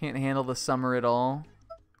 Can't handle the summer at all.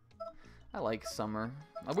 I like summer.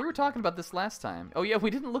 We were talking about this last time. Oh yeah, we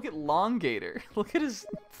didn't look at Longator. Look at his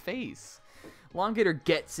face. Longator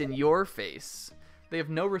gets in your face. They have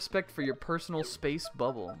no respect for your personal space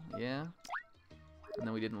bubble. Yeah. And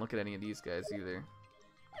then we didn't look at any of these guys either.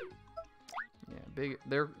 Yeah, big.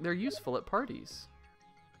 They're useful at parties.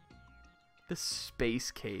 The space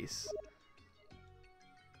case.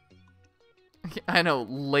 I know,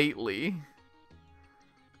 lately.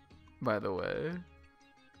 By the way.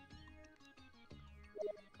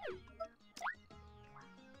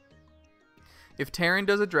 If Taryn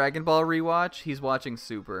does a Dragon Ball rewatch, he's watching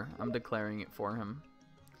Super. I'm declaring it for him.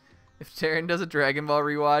 If Taryn does a Dragon Ball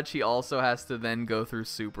rewatch, he also has to then go through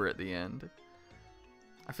Super at the end.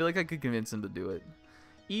 I feel like I could convince him to do it.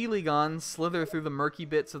 Elegons slither through the murky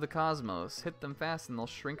bits of the cosmos. Hit them fast and they'll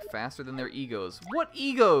shrink faster than their egos. What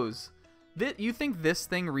egos? You think this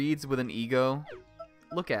thing reads with an ego?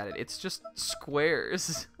 Look at it. It's just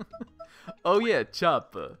squares. Oh yeah,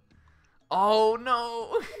 Choppa. Oh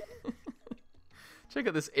no. Check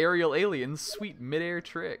out this aerial alien's sweet midair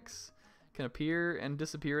tricks. Can appear and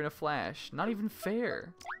disappear in a flash. Not even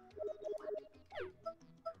fair.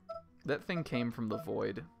 That thing came from the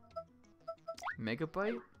void.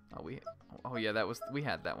 Megabyte? Oh yeah, we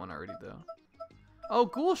had that one already though. Oh,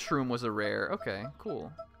 Ghoul Shroom was a rare. Okay,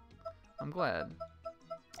 cool. I'm glad.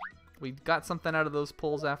 We got something out of those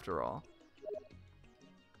pulls after all.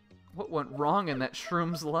 What went wrong in that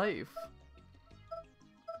shroom's life?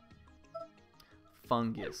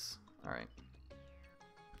 Fungus. Alright.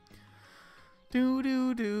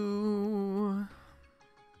 Do.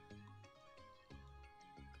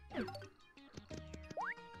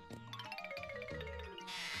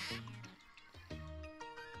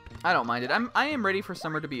 I don't mind it. I am ready for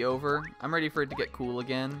summer to be over. I'm ready for it to get cool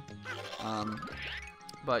again.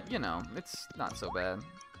 But you know, it's not so bad.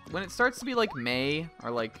 When it starts to be like May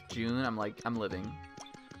or like June, I'm living.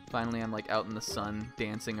 Finally, I'm like out in the sun,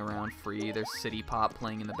 dancing around free. There's City Pop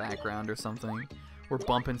playing in the background or something. We're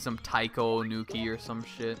bumping some Taiko Nuki or some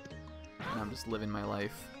shit. And I'm just living my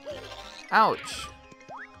life. Ouch.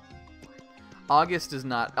 August is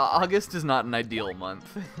not an ideal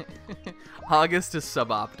month. August is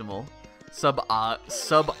suboptimal.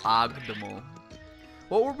 Suboptimal.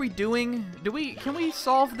 What were we doing? Can we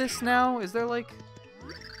solve this now? Is there like,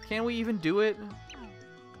 can we even do it?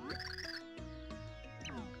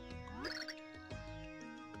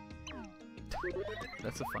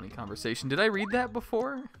 That's a funny conversation. Did I read that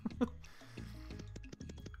before?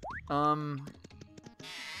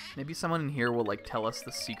 Maybe someone in here will like tell us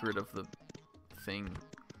the secret of the thing.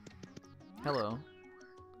 Hello.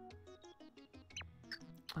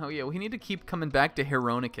 Oh yeah, we need to keep coming back to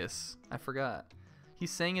Heronicus. I forgot.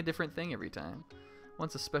 He's saying a different thing every time.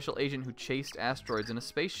 Once a special agent who chased asteroids in a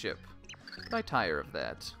spaceship. But I tire of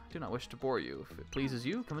that. I do not wish to bore you. If it pleases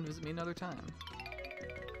you, come and visit me another time.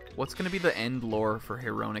 What's going to be the end lore for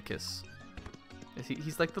Heronicus?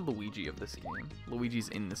 He's like the Luigi of this game. Luigi's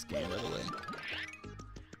in this game, by the way.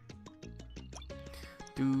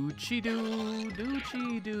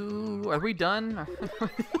 Doo-chi-doo. Are we done?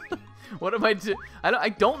 What am I doing? I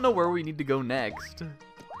don't know where we need to go next.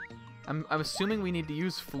 I'm assuming we need to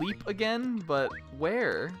use Fleep again, but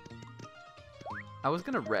where? I was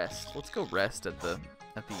gonna rest. Let's go rest at the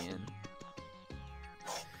inn.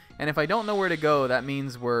 And if I don't know where to go, that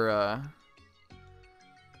means we're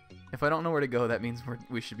if I don't know where to go, that means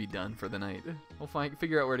we should be done for the night. We'll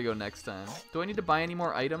figure out where to go next time. Do I need to buy any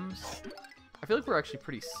more items? I feel like we're actually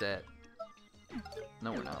pretty set.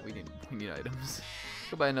 No, we're not. We need items.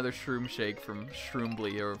 Go buy another shroom shake from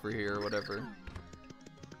Shroombly over here or whatever.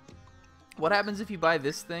 What happens if you buy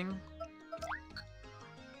this thing?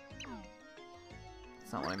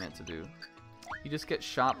 That's not what I meant to do. You just get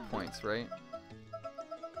shop points, right?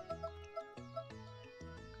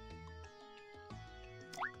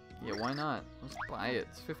 Yeah, why not? Let's buy it.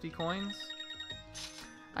 It's 50 coins.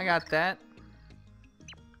 I got that.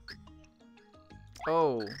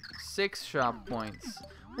 Oh, 6 shop points.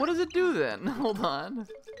 What does it do then? Hold on.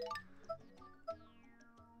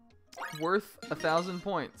 Worth 1,000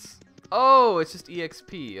 points. Oh, it's just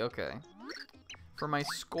EXP. Okay. For my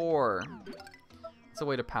score. It's a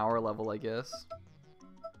way to power level, I guess.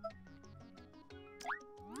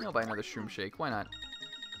 I'll buy another shroom shake. Why not?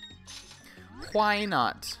 Why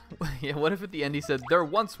not? Yeah, what if at the end he said, "There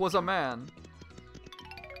once was a man"?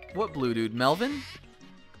 What blue dude? Melvin?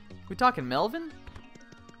 We talking Melvin?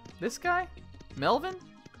 This guy? Melvin?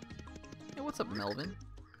 Yeah, what's up, Melvin?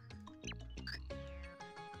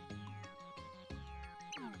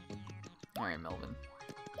 Alright, Melvin.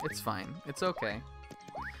 It's fine. It's okay.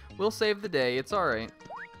 We'll save the day. It's alright.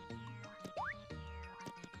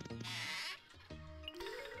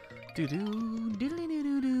 Do-do,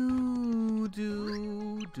 diddly-doo-doo-doo,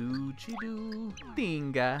 do-do-chi-doo,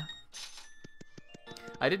 dinga.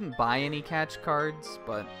 I didn't buy any catch cards,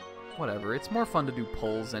 but whatever. It's more fun to do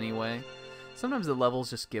pulls anyway. Sometimes the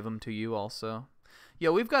levels just give them to you also.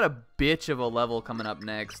 Yo, we've got a bitch of a level coming up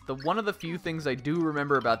next. One of the few things I do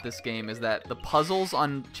remember about this game is that the puzzles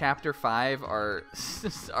on Chapter 5 are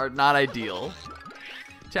not ideal.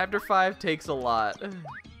 Chapter 5 takes a lot.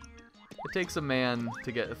 It takes a man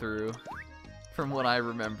to get through, from what I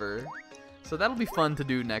remember. So that'll be fun to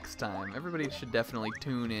do next time. Everybody should definitely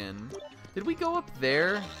tune in. Did we go up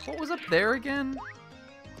there? What was up there again?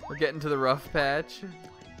 We're getting to the rough patch.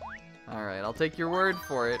 Alright, I'll take your word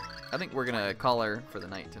for it. I think we're gonna call her for the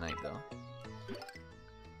night tonight, though.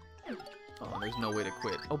 Oh, there's no way to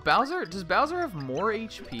quit. Oh, Bowser? Does Bowser have more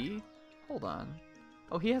HP? Hold on.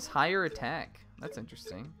 Oh, he has higher attack. That's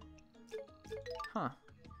interesting. Huh.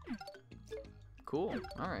 Cool.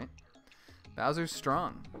 Alright. Bowser's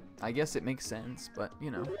strong. I guess it makes sense, but,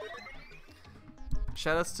 you know.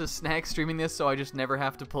 Shoutouts to Snack streaming this so I just never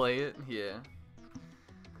have to play it. Yeah.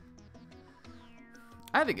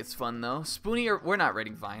 I think it's fun, though. Spoonie, we're not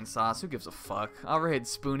raiding Vine Sauce. Who gives a fuck? I'll raid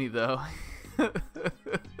Spoonie, though.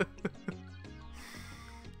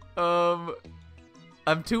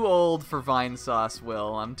 I'm too old for Vine Sauce,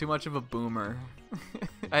 Will. I'm too much of a boomer.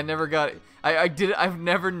 I never got it. I've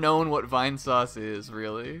never known what Vine Sauce is,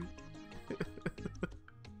 really.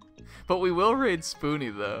 But we will raid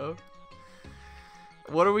Spoonie, though.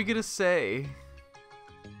 What are we gonna say?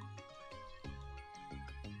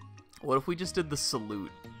 What if we just did the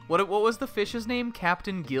salute? What was the fish's name?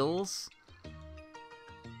 Captain Gills?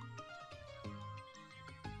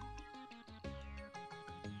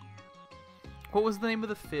 What was the name of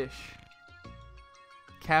the fish?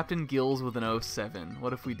 Captain Gills with an 07.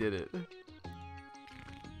 What if we did it?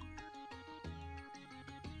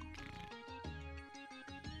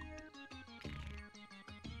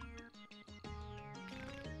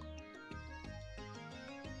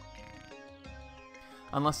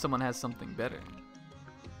 Unless someone has something better.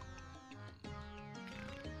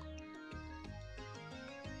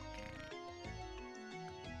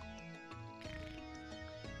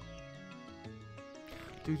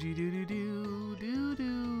 Do do do do do do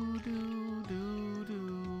do do do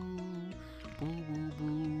do. Boo boo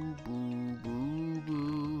boo boo boo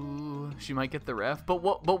boo. She might get the ref, but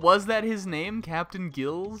was that his name, Captain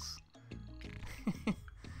Gills?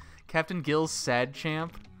 Captain Gills, Sad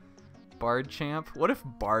Champ, Bard Champ. What if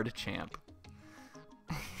Bard Champ?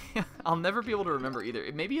 I'll never be able to remember either.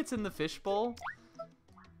 Maybe it's in the fishbowl.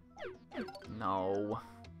 No.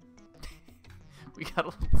 We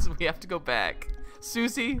have to go back.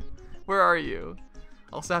 Susie, where are you?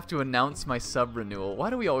 I also have to announce my sub renewal.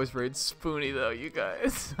 Why do we always raid Spoonie though, you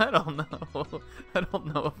guys? I don't know. I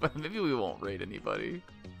don't know if maybe we won't raid anybody.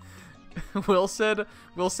 Will sent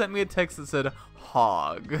me a text that said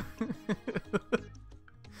hog.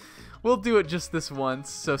 We'll do it just this once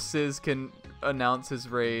so Sizz can announce his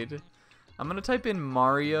raid. I'm gonna type in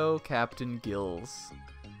Mario Captain Gills.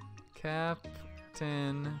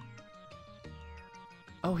 Captain.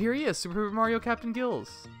 Oh, here he is, Super Mario Captain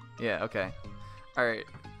Gills. Yeah, okay. Alright.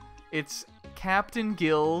 It's Captain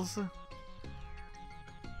Gills.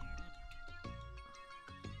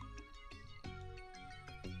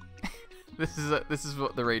 This is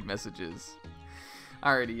what the raid message is.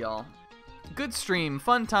 Alrighty, y'all. Good stream,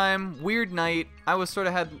 fun time, weird night. I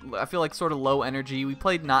feel like sort of low energy. We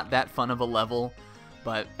played not that fun of a level,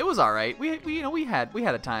 but it was alright. We had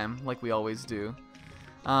a time like we always do.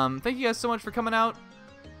 Thank you guys so much for coming out.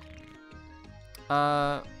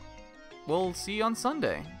 We'll see you on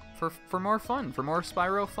Sunday for more fun, for more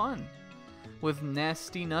Spyro fun with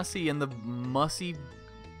Nasty Nussy and the Mussy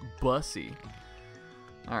Bussy.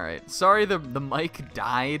 Alright, sorry the mic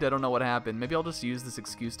died. I don't know what happened. Maybe I'll just use this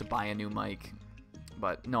excuse to buy a new mic.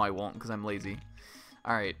 But no, I won't because I'm lazy.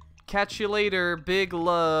 Alright, catch you later. Big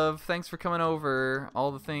love. Thanks for coming over.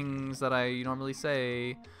 All the things that I normally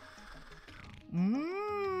say.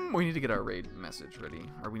 We need to get our raid message ready,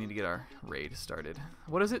 or we need to get our raid started.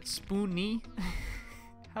 What is it? Spoony?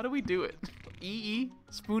 How do we do it? E-E?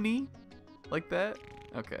 Spoony? Like that?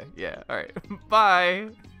 Okay, yeah, alright. Bye!